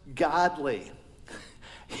charts godly.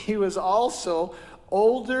 He was also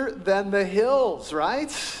older than the hills,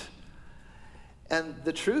 right? And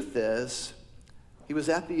the truth is, he was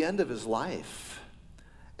at the end of his life.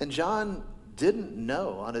 And John didn't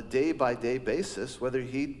know on a day-by-day basis whether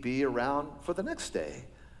he'd be around for the next day,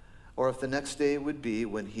 or if the next day would be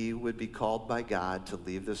when he would be called by God to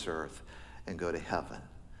leave this earth and go to heaven.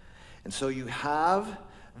 And so you have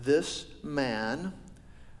this man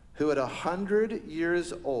who at 100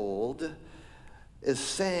 years old is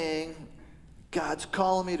saying, God's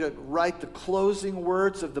calling me to write the closing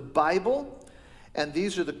words of the Bible, and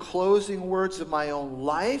these are the closing words of my own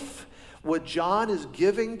life. What John is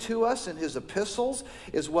giving to us in his epistles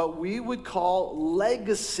is what we would call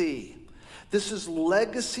legacy. This is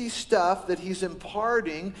legacy stuff that he's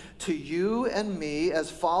imparting to you and me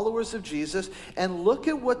as followers of Jesus. And look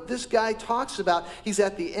at what this guy talks about. He's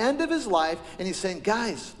at the end of his life, and he's saying,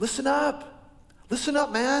 guys, listen up. Listen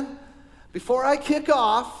up, man. Before I kick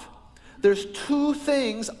off, there's 2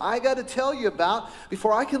 things I got to tell you about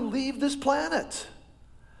before I can leave this planet.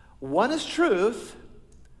 One is truth.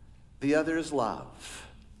 The other is love.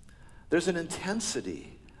 There's an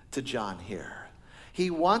intensity to John here. He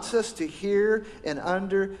wants us to hear and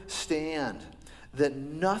understand that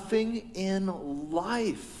nothing in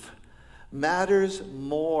life matters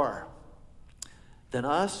more than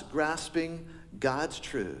us grasping God's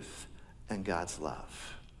truth and God's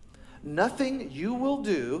love. Nothing you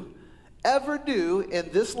will ever do in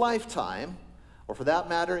this lifetime, or for that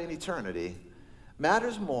matter in eternity,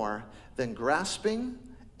 matters more than grasping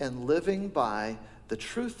and living by the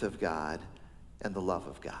truth of God and the love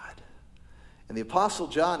of God. And the Apostle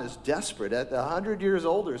John is desperate at 100 years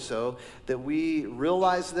old or so that we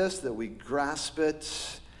realize this, that we grasp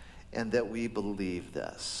it, and that we believe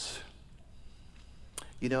this.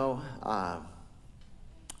 You know,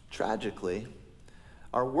 tragically,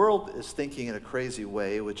 our world is thinking in a crazy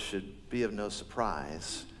way, which should be of no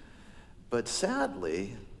surprise. But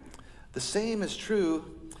sadly, the same is true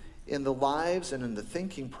in the lives and in the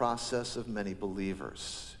thinking process of many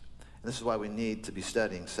believers. And this is why we need to be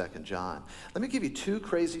studying 2 John. Let me give you two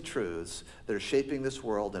crazy truths that are shaping this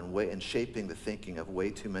world and shaping the thinking of way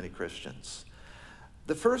too many Christians.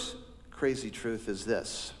 The first crazy truth is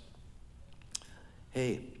this.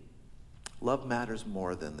 Hey, love matters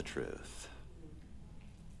more than the truth.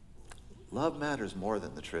 Love matters more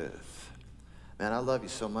than the truth. Man, I love you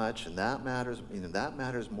so much, and that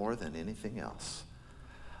matters more than anything else.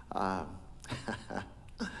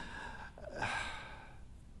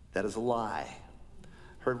 That is a lie.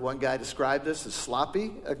 Heard one guy describe this as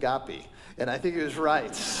sloppy agape, and I think he was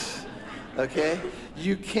right. Okay?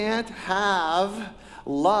 You can't have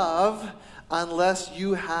love unless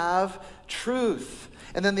you have truth.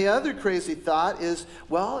 And then the other crazy thought is,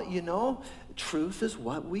 well, you know, truth is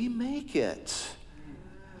what we make it.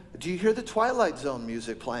 Do you hear the Twilight Zone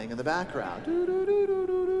music playing in the background?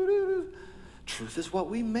 Truth is what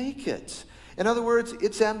we make it. In other words,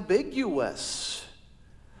 it's ambiguous.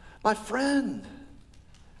 My friend,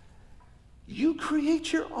 you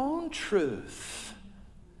create your own truth.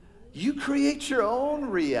 You create your own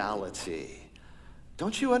reality.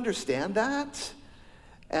 Don't you understand that?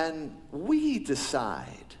 And we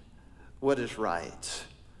decide what is right.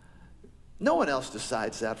 No one else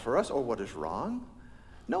decides that for us, or what is wrong.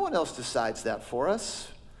 No one else decides that for us.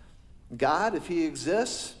 God, if he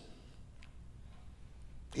exists,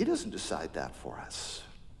 he doesn't decide that for us.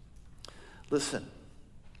 Listen,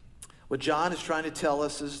 what John is trying to tell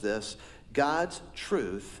us is this: God's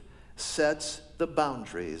truth sets the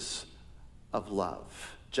boundaries of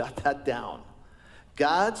love. Jot that down.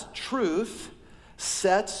 God's truth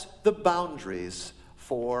sets the boundaries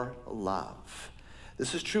for love.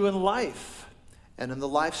 This is true in life and in the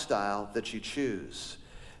lifestyle that you choose.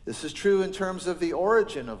 This is true in terms of the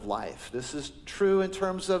origin of life. This is true in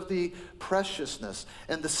terms of the preciousness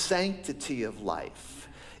and the sanctity of life.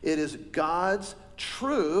 It is God's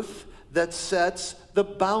truth that sets the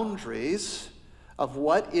boundaries of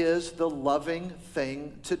what is the loving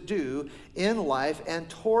thing to do in life and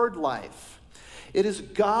toward life. It is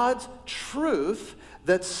God's truth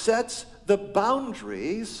that sets the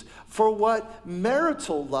boundaries for what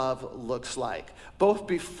marital love looks like, both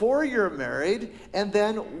before you're married and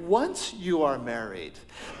then once you are married.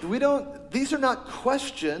 These are not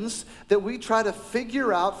questions that we try to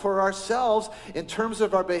figure out for ourselves in terms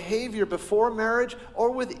of our behavior before marriage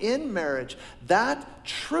or within marriage. That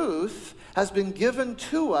truth has been given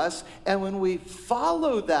to us, and when we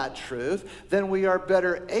follow that truth, then we are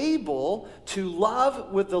better able to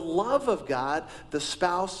love with the love of God the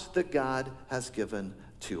spouse that God has given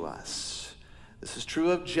to us. This is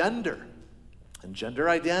true of gender and gender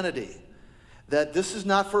identity, that this is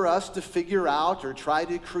not for us to figure out or try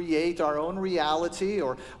to create our own reality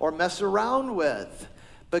or mess around with.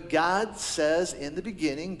 But God says in the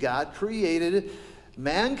beginning, God created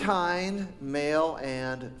mankind, male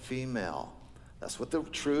and female. That's what the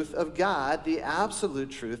truth of God, the absolute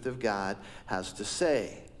truth of God, has to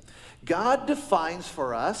say. God defines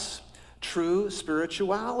for us true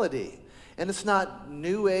spirituality. And it's not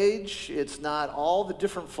New Age, it's not all the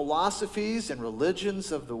different philosophies and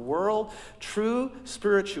religions of the world. True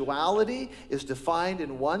spirituality is defined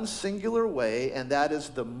in one singular way, and that is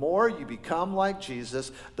the more you become like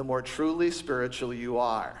Jesus, the more truly spiritual you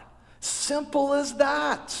are. Simple as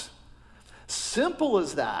that. Simple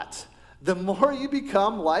as that. The more you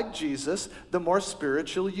become like Jesus, the more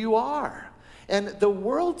spiritual you are. And the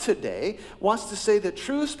world today wants to say that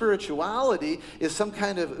true spirituality is some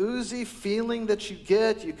kind of oozy feeling that you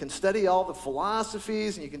get. You can study all the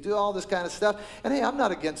philosophies and you can do all this kind of stuff. And hey, I'm not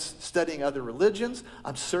against studying other religions.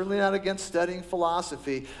 I'm certainly not against studying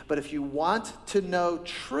philosophy. But if you want to know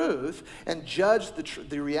truth and judge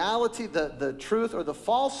the reality, the truth or the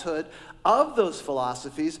falsehood of those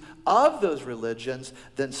philosophies, of those religions,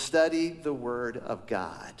 then study the Word of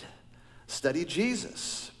God. Study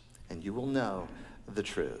Jesus, and you will know the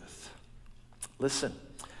truth. Listen,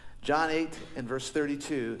 John 8 and verse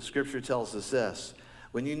 32, Scripture tells us this: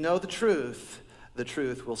 when you know the truth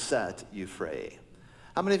will set you free.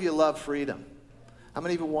 How many of you love freedom? How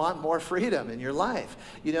many of you want more freedom in your life?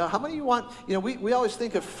 How many of you want, we always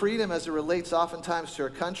think of freedom as it relates oftentimes to our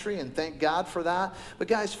country, and thank God for that. But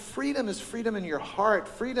guys, freedom is freedom in your heart.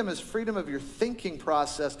 Freedom is freedom of your thinking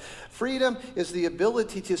process. Freedom is the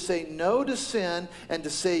ability to say no to sin and to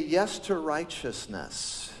say yes to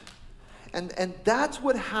righteousness. And that's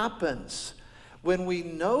what happens when we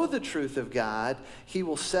know the truth of God. He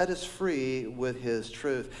will set us free with his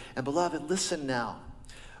truth. And beloved, listen now.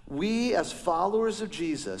 We as followers of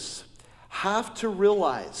Jesus have to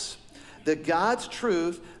realize that God's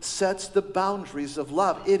truth sets the boundaries of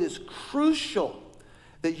love. It is crucial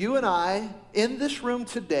that you and I in this room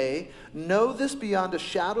today know this beyond a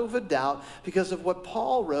shadow of a doubt, because of what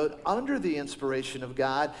Paul wrote under the inspiration of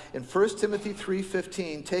God in 1 Timothy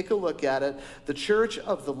 3:15. Take a look at it. The church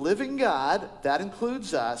of the living God, that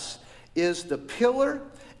includes us, is the pillar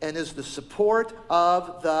and is the support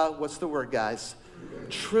of the, what's the word, guys?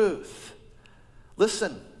 Truth.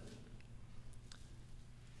 Listen,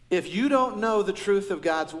 if you don't know the truth of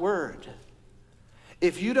God's word,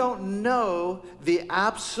 if you don't know the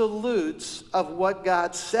absolutes of what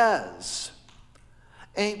God says,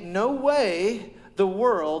 ain't no way the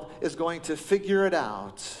world is going to figure it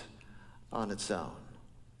out on its own.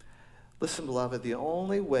 Listen, beloved, the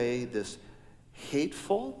only way this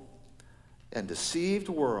hateful and deceived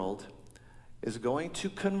world is going to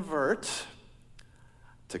convert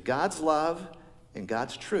to God's love and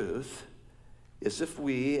God's truth is if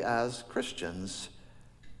we as Christians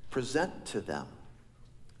present to them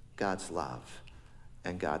God's love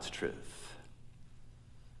and God's truth.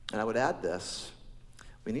 And I would add this: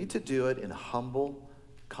 we need to do it in humble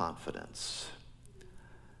confidence.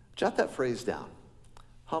 Jot that phrase down: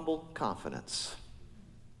 humble confidence.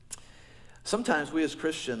 Sometimes we as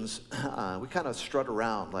Christians, we kind of strut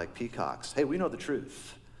around like peacocks. Hey, we know the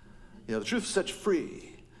truth. The truth sets you free.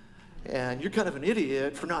 And you're kind of an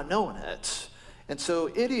idiot for not knowing it. And so,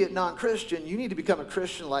 idiot, non-Christian, you need to become a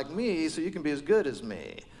Christian like me so you can be as good as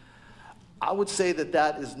me. I would say that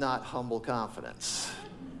that is not humble confidence.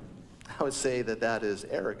 I would say that that is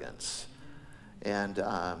arrogance. And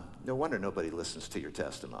no wonder nobody listens to your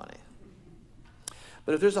testimony.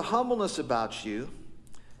 But if there's a humbleness about you,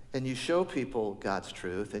 and you show people God's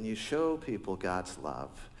truth, and you show people God's love,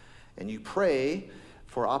 and you pray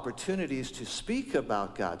for opportunities to speak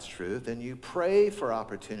about God's truth, and you pray for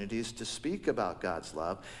opportunities to speak about God's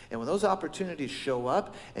love, and when those opportunities show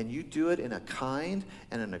up and you do it in a kind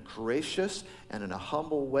and in a gracious and in a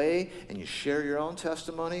humble way, and you share your own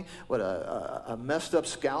testimony, what a messed up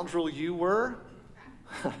scoundrel you were,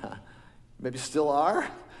 maybe still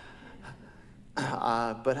are,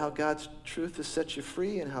 but how God's truth has set you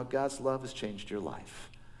free and how God's love has changed your life.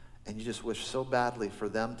 And you just wish so badly for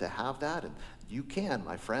them to have that. And you can,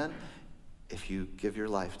 my friend, if you give your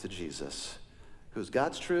life to Jesus, who's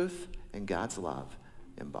God's truth and God's love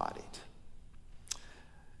embodied.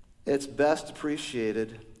 It's best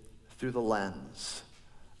appreciated through the lens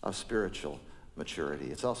of spiritual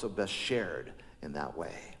maturity. It's also best shared in that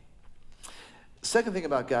way. The second thing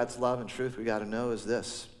about God's love and truth we got to know is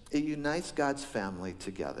this: it unites God's family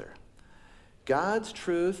together. God's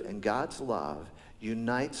truth and God's love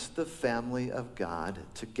unites the family of God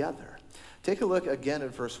together. Take a look again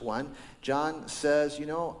at verse 1. John says,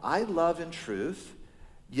 I love in truth,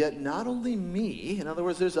 yet not only me, in other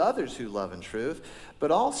words, there's others who love in truth,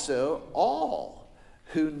 but also all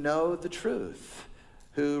who know the truth,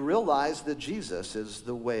 who realize that Jesus is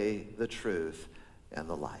the way, the truth, and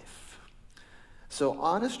the life. So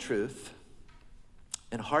honest truth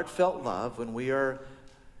and heartfelt love, when we are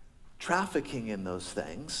trafficking in those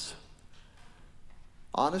things,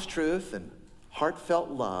 honest truth and heartfelt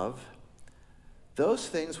love, those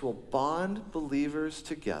things will bond believers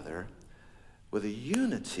together with a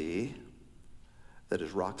unity that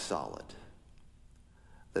is rock solid.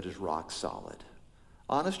 That is rock solid.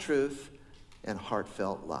 Honest truth and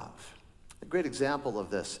heartfelt love. A great example of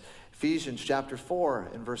this, Ephesians chapter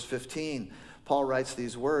 4 and verse 15. Paul writes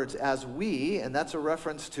these words: as we, and that's a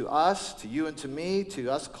reference to us, to you and to me, to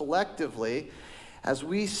us collectively, as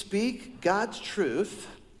we speak God's truth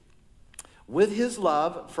with his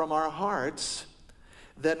love from our hearts,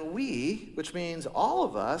 then we, which means all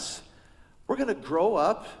of us, we're going to grow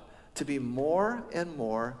up to be more and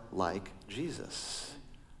more like Jesus.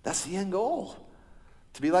 That's the end goal,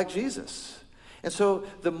 to be like Jesus. And so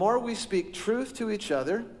the more we speak truth to each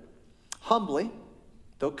other, humbly,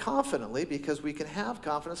 though confidently, because we can have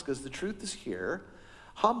confidence because the truth is here,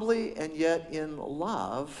 humbly and yet in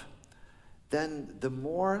love, then the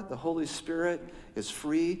more the Holy Spirit is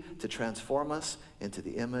free to transform us into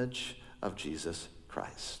the image of Jesus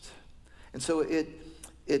Christ. And so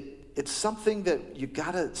it's something that you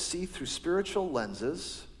got to see through spiritual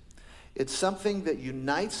lenses. It's something that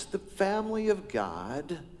unites the family of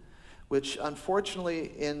God, which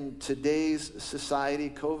unfortunately in today's society,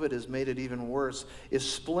 COVID has made it even worse, is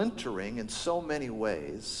splintering in so many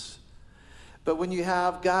ways. But when you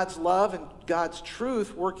have God's love and God's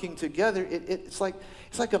truth working together, it's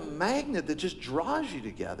like a magnet that just draws you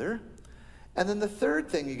together. And then the third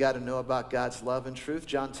thing you got to know about God's love and truth,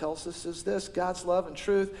 John tells us, is this: God's love and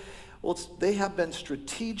truth, well, they have been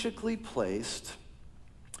strategically placed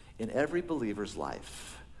in every believer's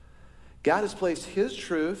life. God has placed his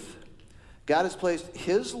truth, God has placed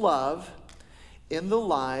his love in the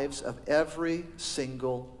lives of every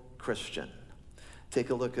single Christian. Take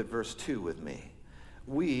a look at verse 2 with me.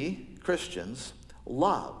 We, Christians,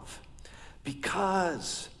 love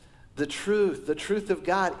because the truth of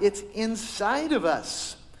God, it's inside of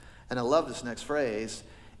us. And I love this next phrase,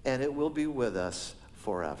 and it will be with us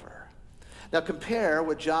forever. Now compare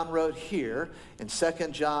what John wrote here in 2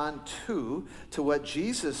 John 2 to what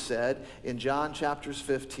Jesus said in John chapters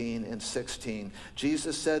 15 and 16.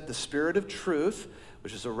 Jesus said, the Spirit of truth,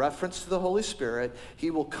 which is a reference to the Holy Spirit, he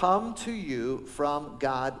will come to you from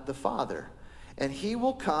God the Father. And he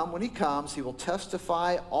will come, when he comes, he will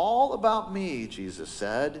testify all about me, Jesus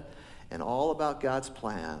said, and all about God's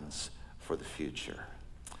plans for the future.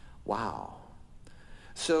 Wow.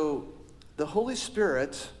 So the Holy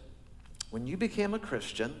Spirit, when you became a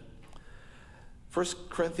Christian, 1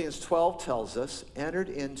 Corinthians 12 tells us, entered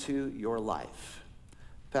into your life.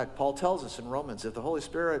 In fact, Paul tells us in Romans, if the Holy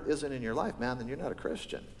Spirit isn't in your life, man, then you're not a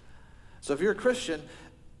Christian. So if you're a Christian,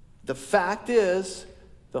 the fact is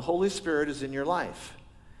the Holy Spirit is in your life.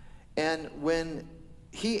 And when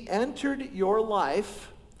he entered your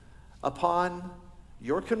life upon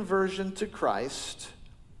your conversion to Christ,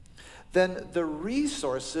 then the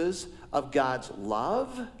resources of God's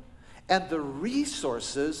love and the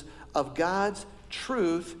resources of God's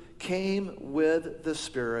truth came with the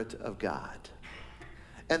Spirit of God.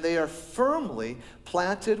 And they are firmly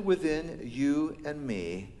planted within you and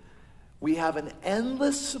me. We have an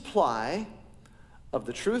endless supply of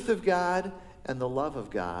the truth of God and the love of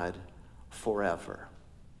God forever.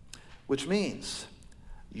 Which means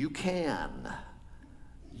you can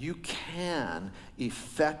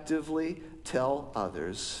effectively tell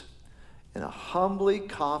others in a humbly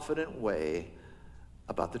confident way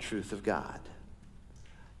about the truth of God.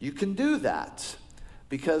 You can do that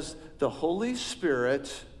because the Holy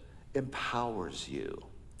Spirit empowers you.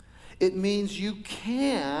 It means you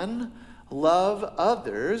can love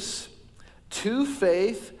others to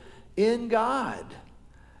faith in God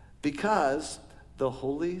because the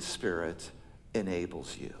Holy Spirit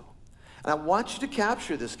enables you. And I want you to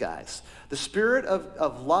capture this, guys. The Spirit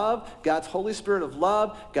of love, God's Holy Spirit of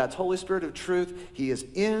love, God's Holy Spirit of truth, he is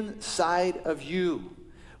inside of you,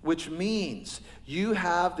 which means you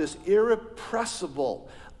have this irrepressible,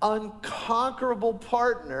 unconquerable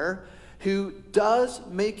partner who does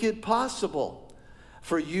make it possible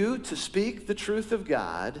for you to speak the truth of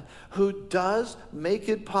God, who does make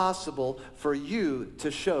it possible for you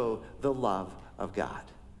to show the love of God.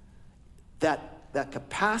 That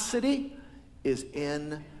capacity is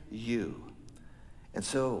in you. And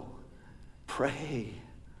so, pray.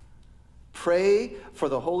 Pray for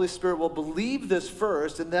the Holy Spirit. We'll believe this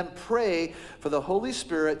first, and then pray for the Holy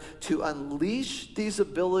Spirit to unleash these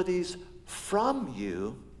abilities from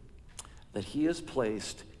you that he has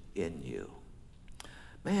placed in you.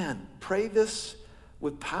 Man, pray this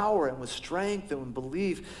with power and with strength and with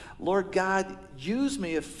belief. Lord God, use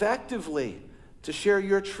me effectively to share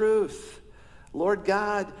your truth. Lord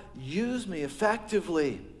God, use me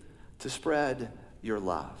effectively to spread your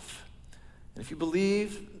love. And if you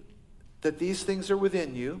believe that these things are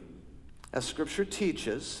within you, as Scripture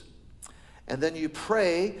teaches, and then you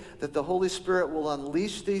pray that the Holy Spirit will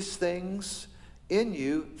unleash these things in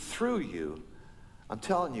you, through you, I'm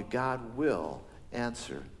telling you, God will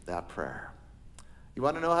answer that prayer. You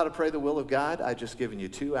want to know how to pray the will of God? I've just given you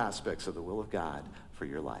two aspects of the will of God for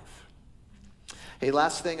your life. Hey,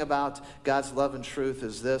 last thing about God's love and truth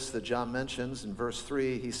is this that John mentions in verse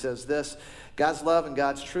 3. He says this: God's love and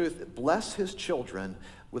God's truth bless his children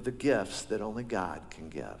with the gifts that only God can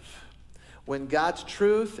give. When God's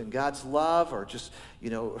truth and God's love are just,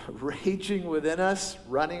 raging within us,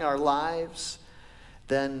 running our lives,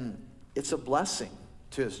 then it's a blessing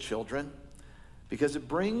to his children because it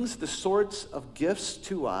brings the sorts of gifts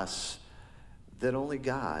to us that only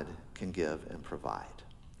God can give and provide.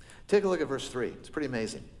 Take a look at verse 3. It's pretty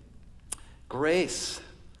amazing. grace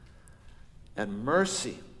and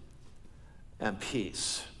mercy and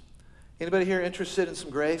peace. Anybody here interested in some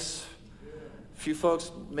grace? A few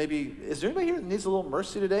folks, maybe, is there anybody here that needs a little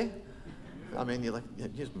mercy today? I mean, you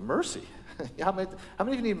need mercy. How many of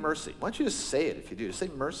you need mercy? Why don't you just say it if you do? Just say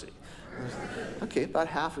mercy. Okay, about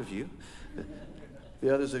half of you.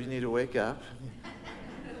 The others of you need to wake up.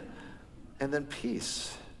 And then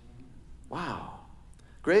peace. Wow.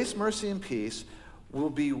 Grace, mercy, and peace will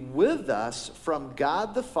be with us from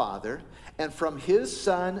God the Father and from his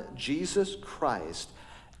Son, Jesus Christ,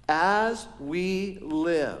 as we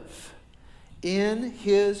live in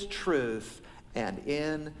his truth and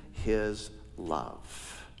in his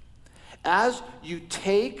love. As you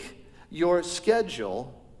take your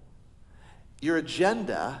schedule, your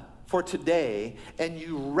agenda for today, and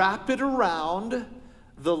you wrap it around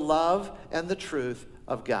the love and the truth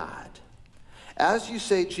of God. As you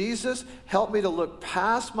say, Jesus, help me to look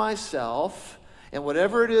past myself and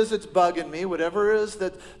whatever it is that's bugging me, whatever it is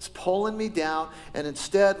that's pulling me down, and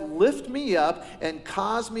instead lift me up and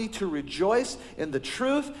cause me to rejoice in the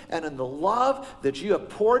truth and in the love that you have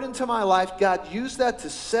poured into my life. God, use that to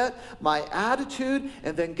set my attitude,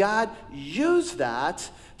 and then God, use that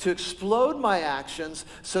to explode my actions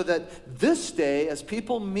so that this day, as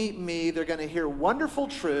people meet me, they're going to hear wonderful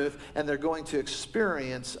truth and they're going to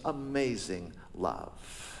experience amazing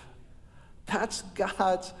love. That's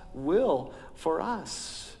God's will for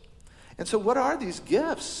us. And so what are these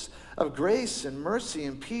gifts of grace and mercy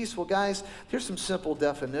and peace? Well, guys, here's some simple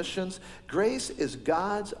definitions. Grace is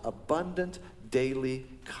God's abundant daily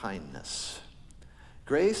kindness.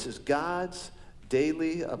 Grace is God's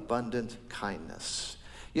daily abundant kindness.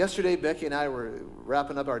 Yesterday, Becky and I were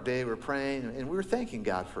wrapping up our day, we were praying, and we were thanking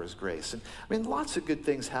God for his grace. And I mean, lots of good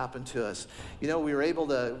things happened to us. You know, we've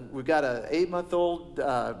got an 8-month-old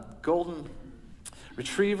golden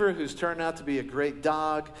retriever who's turned out to be a great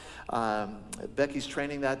dog. Becky's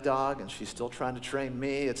training that dog, and she's still trying to train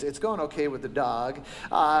me. It's going okay with the dog.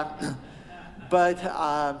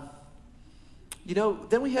 You know,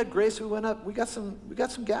 then we had grace. We went up, we got some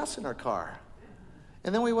gas in our car.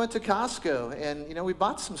 And then we went to Costco, and, you know, we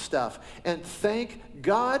bought some stuff. And thank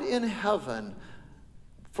God in heaven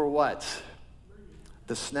for what?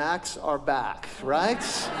 The snacks are back, right?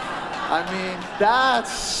 I mean,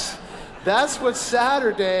 that's what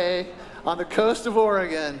Saturday on the coast of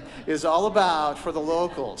Oregon is all about for the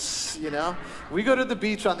locals, you know? We go to the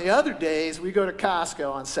beach on the other days. We go to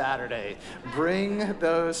Costco on Saturday. Bring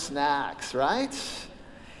those snacks, right?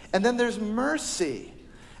 And then there's mercy.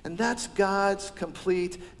 And that's God's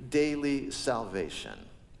complete daily salvation.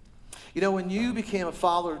 You know, when you became a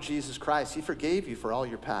follower of Jesus Christ, he forgave you for all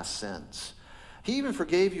your past sins. He even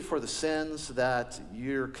forgave you for the sins that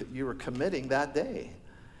you were committing that day.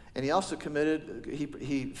 And he also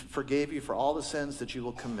he forgave you for all the sins that you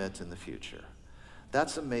will commit in the future.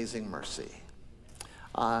 That's amazing mercy.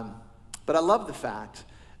 But I love the fact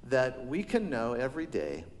that we can know every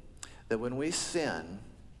day that when we sin,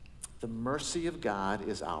 the mercy of God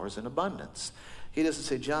is ours in abundance. He doesn't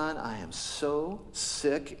say, John, I am so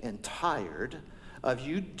sick and tired of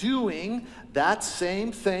you doing that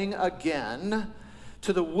same thing again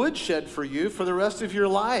to the woodshed for you for the rest of your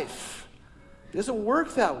life. It doesn't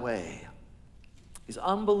work that way. He's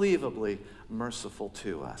unbelievably merciful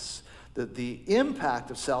to us. The impact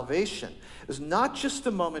of salvation is not just the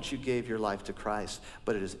moment you gave your life to Christ,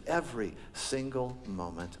 but it is every single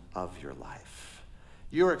moment of your life.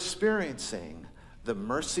 You're experiencing the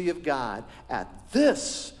mercy of God at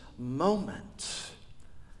this moment.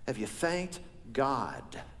 Have you thanked God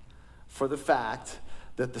for the fact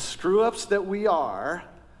that the screw-ups that we are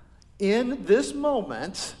in this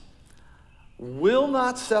moment will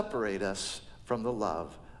not separate us from the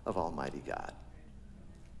love of Almighty God?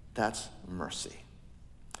 That's mercy.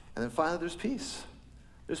 And then finally, there's peace.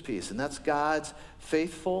 There's peace, and that's God's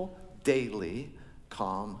faithful, daily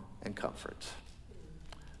calm and comfort.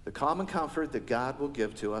 The calm and comfort that God will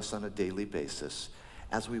give to us on a daily basis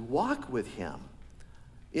as we walk with him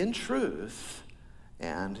in truth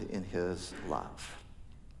and in his love.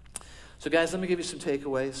 So guys, let me give you some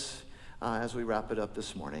takeaways as we wrap it up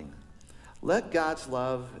this morning. Let God's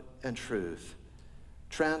love and truth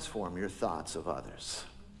transform your thoughts of others.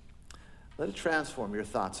 Let it transform your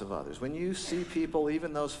thoughts of others. When you see people,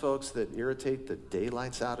 even those folks that irritate the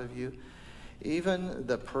daylights out of you, even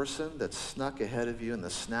the person that snuck ahead of you in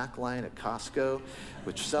the snack line at Costco,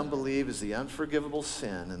 which some believe is the unforgivable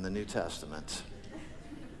sin in the New Testament.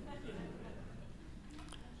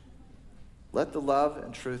 Let the love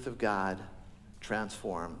and truth of God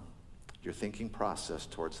transform your thinking process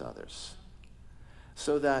towards others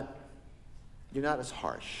so that you're not as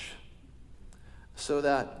harsh, so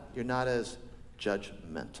that you're not as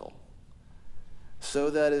judgmental,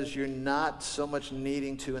 so that as you're not so much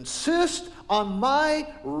needing to insist on my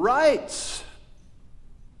rights.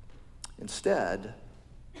 Instead,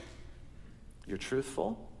 you're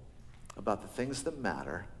truthful about the things that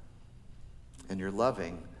matter, and you're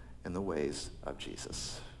loving in the ways of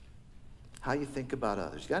Jesus. How you think about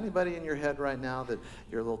others. You got anybody in your head right now that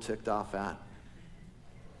you're a little ticked off at?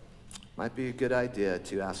 Might be a good idea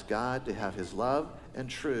to ask God to have his love and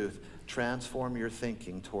truth transform your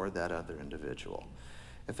thinking toward that other individual.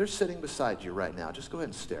 If they're sitting beside you right now, just go ahead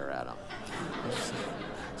and stare at them.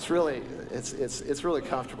 It's really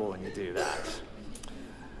comfortable when you do that.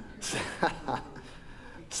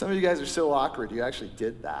 Some of you guys are so awkward, you actually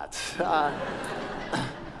did that.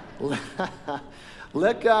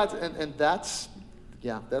 Let God, and that's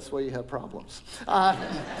why you have problems.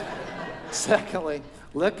 Secondly,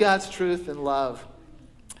 let God's truth and love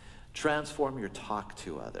transform your talk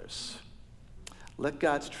to others. Let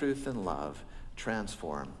God's truth and love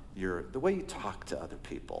transform the way you talk to other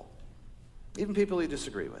people, even people you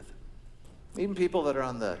disagree with, even people that are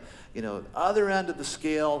on the other end of the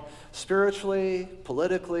scale, spiritually,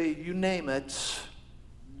 politically, you name it.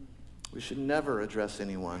 We should never address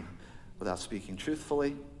anyone without speaking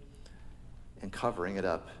truthfully and covering it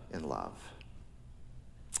up in love.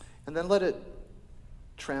 And then let it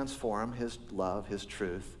transform his love, his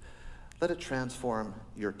truth. Let it transform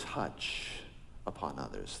your touch upon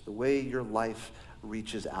others, the way your life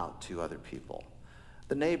reaches out to other people.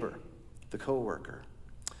 The neighbor, the coworker,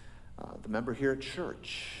 the member here at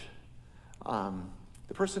church,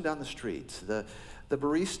 the person down the street, the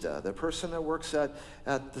barista, the person that works at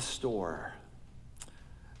the store.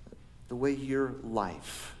 The way your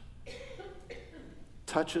life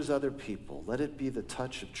touches other people. Let it be the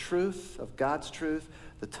touch of truth, of God's truth,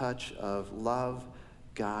 the touch of love,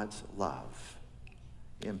 God's love,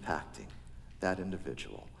 impacting that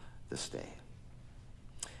individual this day.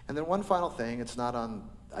 And then one final thing,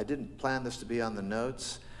 I didn't plan this to be on the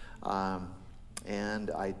notes,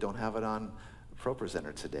 and I don't have it on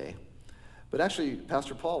ProPresenter today. But actually,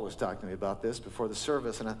 Pastor Paul was talking to me about this before the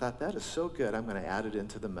service, and I thought, that is so good, I'm going to add it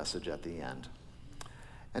into the message at the end.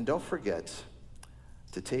 And don't forget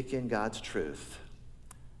to take in God's truth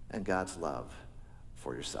and God's love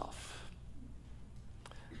for yourself.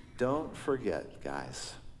 Don't forget,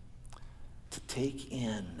 guys, to take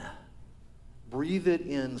in, breathe it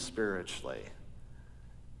in spiritually,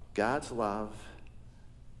 God's love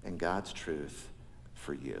and God's truth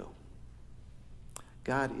for you.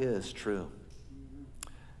 God is true.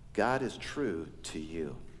 God is true to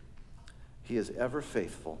you. He is ever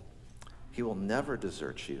faithful. He will never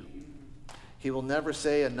desert you. He will never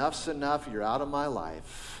say, enough's enough, you're out of my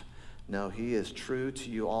life. No, he is true to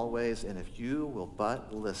you always, and if you will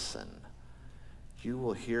but listen, you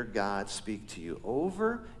will hear God speak to you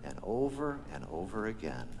over and over and over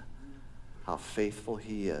again how faithful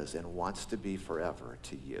he is and wants to be forever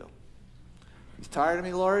to you. He's tired of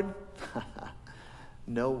me, Lord?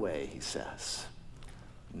 No way, he says.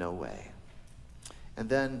 No way. And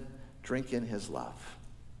then drink in his love.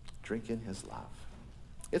 Drink in his love.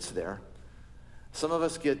 It's there. Some of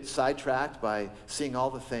us get sidetracked by seeing all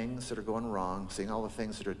the things that are going wrong, seeing all the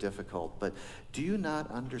things that are difficult. But do you not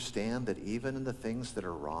understand that even in the things that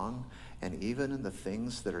are wrong and even in the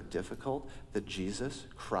things that are difficult, that Jesus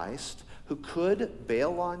Christ, who could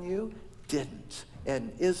bail on you, didn't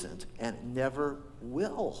and isn't and never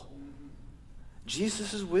will?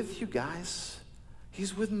 Jesus is with you, guys.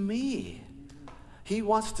 He's with me. He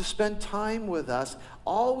wants to spend time with us.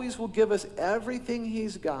 Always will give us everything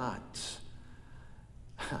he's got.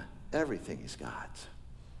 Everything he's got.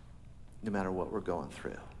 No matter what we're going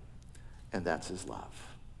through. And that's his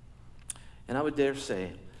love. And I would dare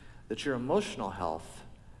say that your emotional health,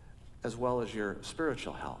 as well as your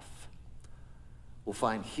spiritual health, will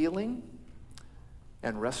find healing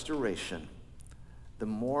and restoration the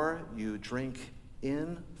more you drink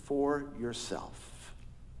in for yourself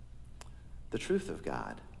the truth of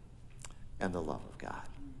God and the love of God.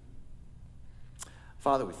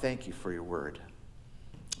 Father, we thank you for your word.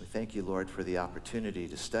 We thank you, Lord, for the opportunity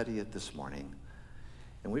to study it this morning.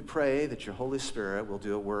 And we pray that your Holy Spirit will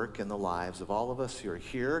do a work in the lives of all of us who are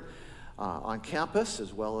here on campus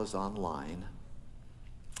as well as online.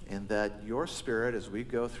 And that your Spirit, as we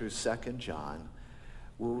go through 2 John,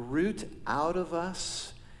 will root out of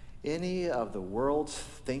us any of the world's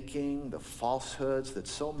thinking, the falsehoods that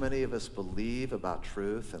so many of us believe about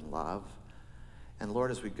truth and love. And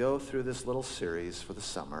Lord, as we go through this little series for the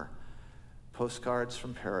summer, Postcards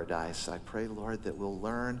from Paradise, I pray, Lord, that we'll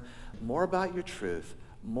learn more about your truth,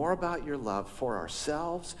 more about your love for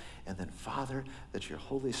ourselves, and then, Father, that your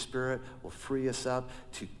Holy Spirit will free us up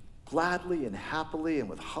to gladly and happily and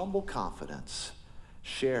with humble confidence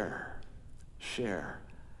share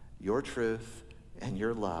your truth and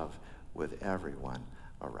your love with everyone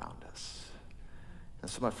around us. And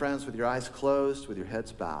so, my friends, with your eyes closed, with your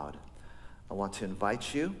heads bowed, I want to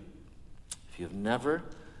invite you, if you've never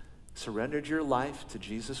surrendered your life to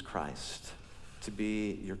Jesus Christ, to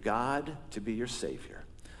be your God, to be your Savior,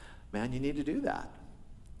 man, you need to do that.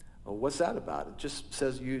 Well, what's that about? It just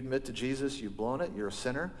says you admit to Jesus, you've blown it, you're a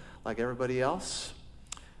sinner like everybody else,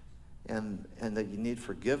 and that you need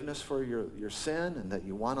forgiveness for your sin, and that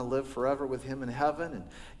you want to live forever with him in heaven, and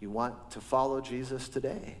you want to follow Jesus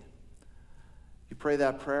today. You pray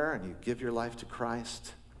that prayer and you give your life to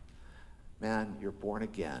Christ, man, you're born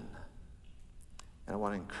again. And I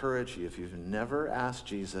want to encourage you, if you've never asked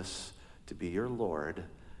Jesus to be your Lord,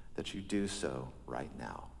 that you do so right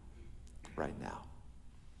now. Right now.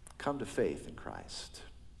 Come to faith in Christ.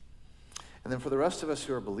 And then for the rest of us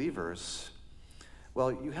who are believers,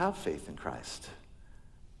 well, you have faith in Christ.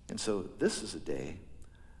 And so this is a day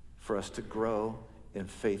for us to grow in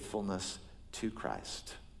faithfulness to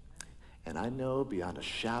Christ. And I know beyond a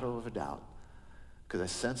shadow of a doubt, because I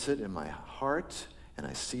sense it in my heart and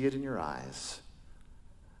I see it in your eyes,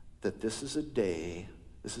 that this is a day,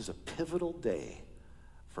 this is a pivotal day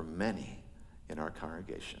for many in our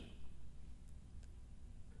congregation.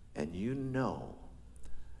 And you know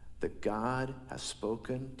that God has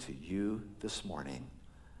spoken to you this morning,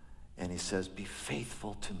 and he says, be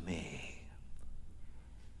faithful to me.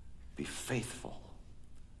 Be faithful.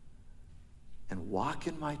 And walk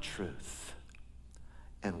in my truth.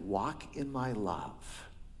 And walk in my love.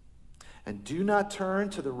 And do not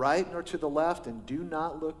turn to the right nor to the left, and do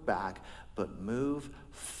not look back, but move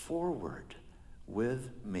forward with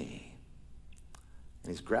me.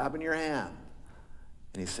 And he's grabbing your hand,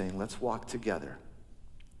 and he's saying, let's walk together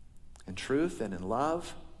in truth and in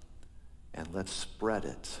love, and let's spread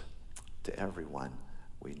it to everyone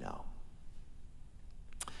we know.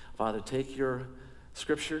 Father, take your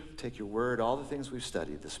scripture, take your word, all the things we've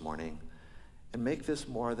studied this morning, and make this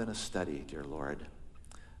more than a study, dear Lord.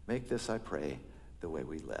 Make this, I pray, the way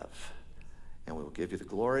we live. And we will give you the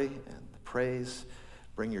glory and the praise.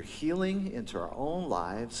 Bring your healing into our own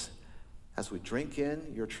lives as we drink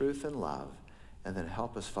in your truth and love. And then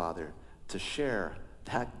help us, Father, to share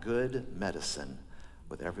that good medicine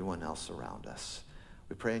with everyone else around us.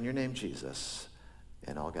 We pray in your name, Jesus,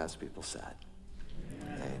 and all God's people said.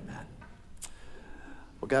 Amen.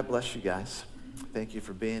 Well, God bless you guys. Thank you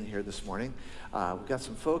for being here this morning. We've got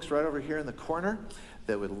some folks right over here in the corner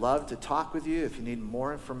that would love to talk with you if you need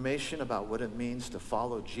more information about what it means to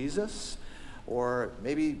follow Jesus, or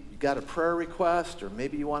maybe you got a prayer request, or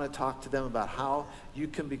maybe you want to talk to them about how you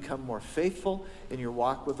can become more faithful in your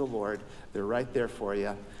walk with the Lord. They're right there for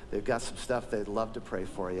you. They've got some stuff they'd love to pray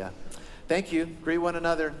for you. Thank you. Greet one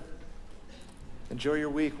another. Enjoy your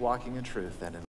week walking in truth and in